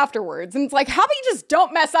fix it afterwards. And it's like, how about you just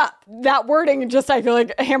don't mess up? That wording just, I feel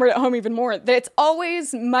like, hammered it home even more. That it's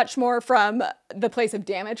always much more from the place of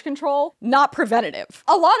damage control, not preventative.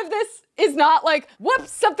 A lot of this is not like,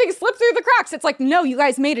 whoops, something slipped through the cracks. It's like, no, you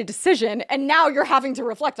guys made a decision and now you're having to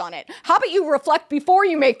reflect on it. How about you reflect before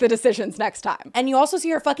you make the decisions next time? And you also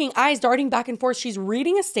see her fucking eyes darting back and forth. She's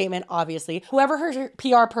reading a statement, obviously. Whoever her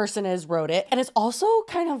PR person is wrote it. And it's also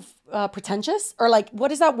kind of pretentious, or like,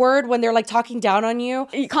 what is that word when they're like talking down on you?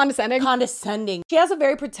 Condescending. She has a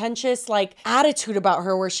very pretentious like attitude about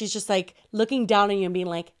her where she's just like looking down on you and being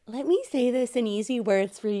like, let me say this in easy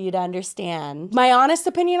words for you to understand. My honest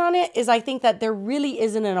opinion on it is I think that there really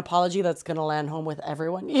isn't an apology that's gonna land home with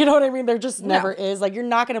everyone. You know what I mean? There just never is. Like, you're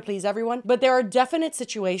not gonna please everyone, but there are definite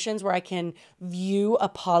situations where I can view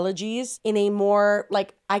apologies in a more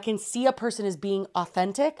like I can see a person as being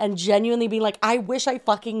authentic and genuinely being like, I wish I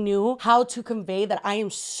fucking knew how to convey that I am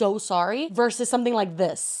so sorry, versus something like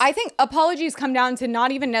this. I think apologies come down to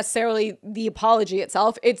not even necessarily the apology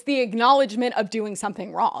itself. It's the acknowledgement of doing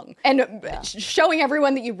something wrong and showing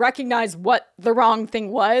everyone that you recognize what the wrong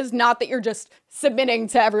thing was, not that you're just submitting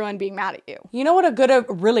to everyone being mad at you. You know what a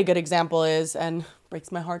really good example is, and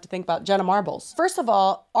breaks my heart to think about, Jenna Marbles. First of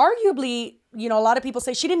all, arguably, you know, a lot of people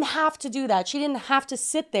say she didn't have to do that. She didn't have to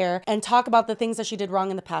sit there and talk about the things that she did wrong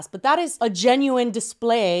in the past. But that is a genuine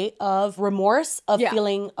display of remorse, of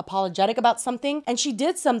feeling apologetic about something. And she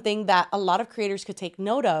did something that a lot of creators could take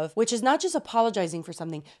note of, which is not just apologizing for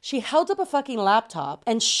something. She held up a fucking laptop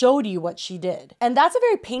and showed you what she did. And that's a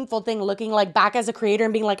very painful thing, looking like back as a creator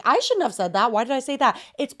and being like, I shouldn't have said that. Why did I say that?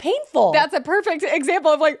 It's painful. That's a perfect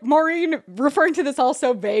example of like Maureen referring to this all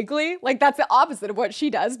so vaguely. Like that's the opposite of what she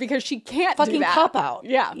does, because she can't fucking cop out.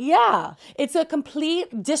 Yeah. Yeah. It's a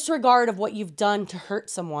complete disregard of what you've done to hurt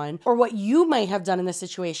someone or what you might have done in the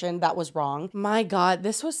situation that was wrong. My God,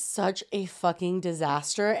 this was such a fucking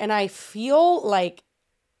disaster. And I feel like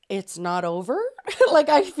it's not over. Like,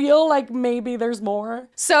 I feel like maybe there's more.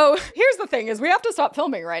 So here's the thing is we have to stop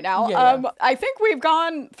filming right now. I think we've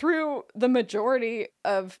gone through the majority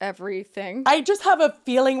of everything. I just have a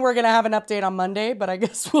feeling we're going to have an update on Monday, but I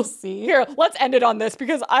guess we'll see. Here, let's end it on this,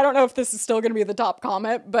 because I don't know if this is still going to be the top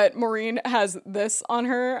comment, but Maureen has this on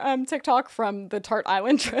her TikTok from the Tarte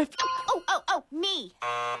Island trip. Oh, me.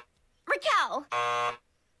 Raquel.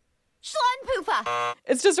 Schlunpoofa.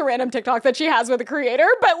 It's just a random TikTok that she has with a creator,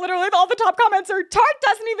 but literally all the top comments are, Tarte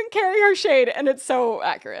doesn't even carry her shade, and it's so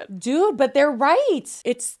accurate. Dude, but they're right.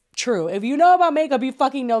 It's true. If you know about makeup, you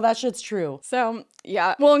fucking know that shit's true. So,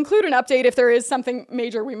 yeah, we'll include an update if there is something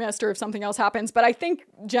major we missed or if something else happens, but I think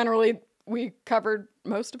generally we covered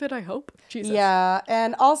most of it, I hope. Jesus. Yeah,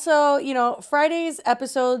 and also, you know, Friday's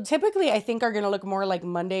episode typically I think are going to look more like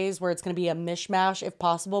Mondays, where it's going to be a mishmash if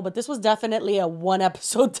possible, but this was definitely a one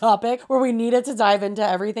episode topic where we needed to dive into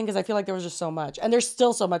everything because I feel like there was just so much, and there's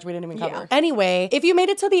still so much we didn't even cover. Anyway, if you made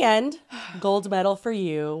it to the end, gold medal for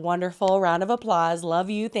you. Wonderful. Round of applause. Love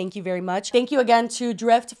you. Thank you very much. Thank you again to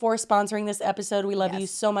Drift for sponsoring this episode. We love you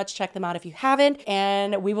so much. Check them out if you haven't,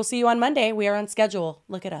 and we will see you on Monday. We are on schedule.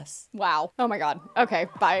 Look at us. Wow. Oh my God. Okay,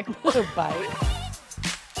 bye. Bye.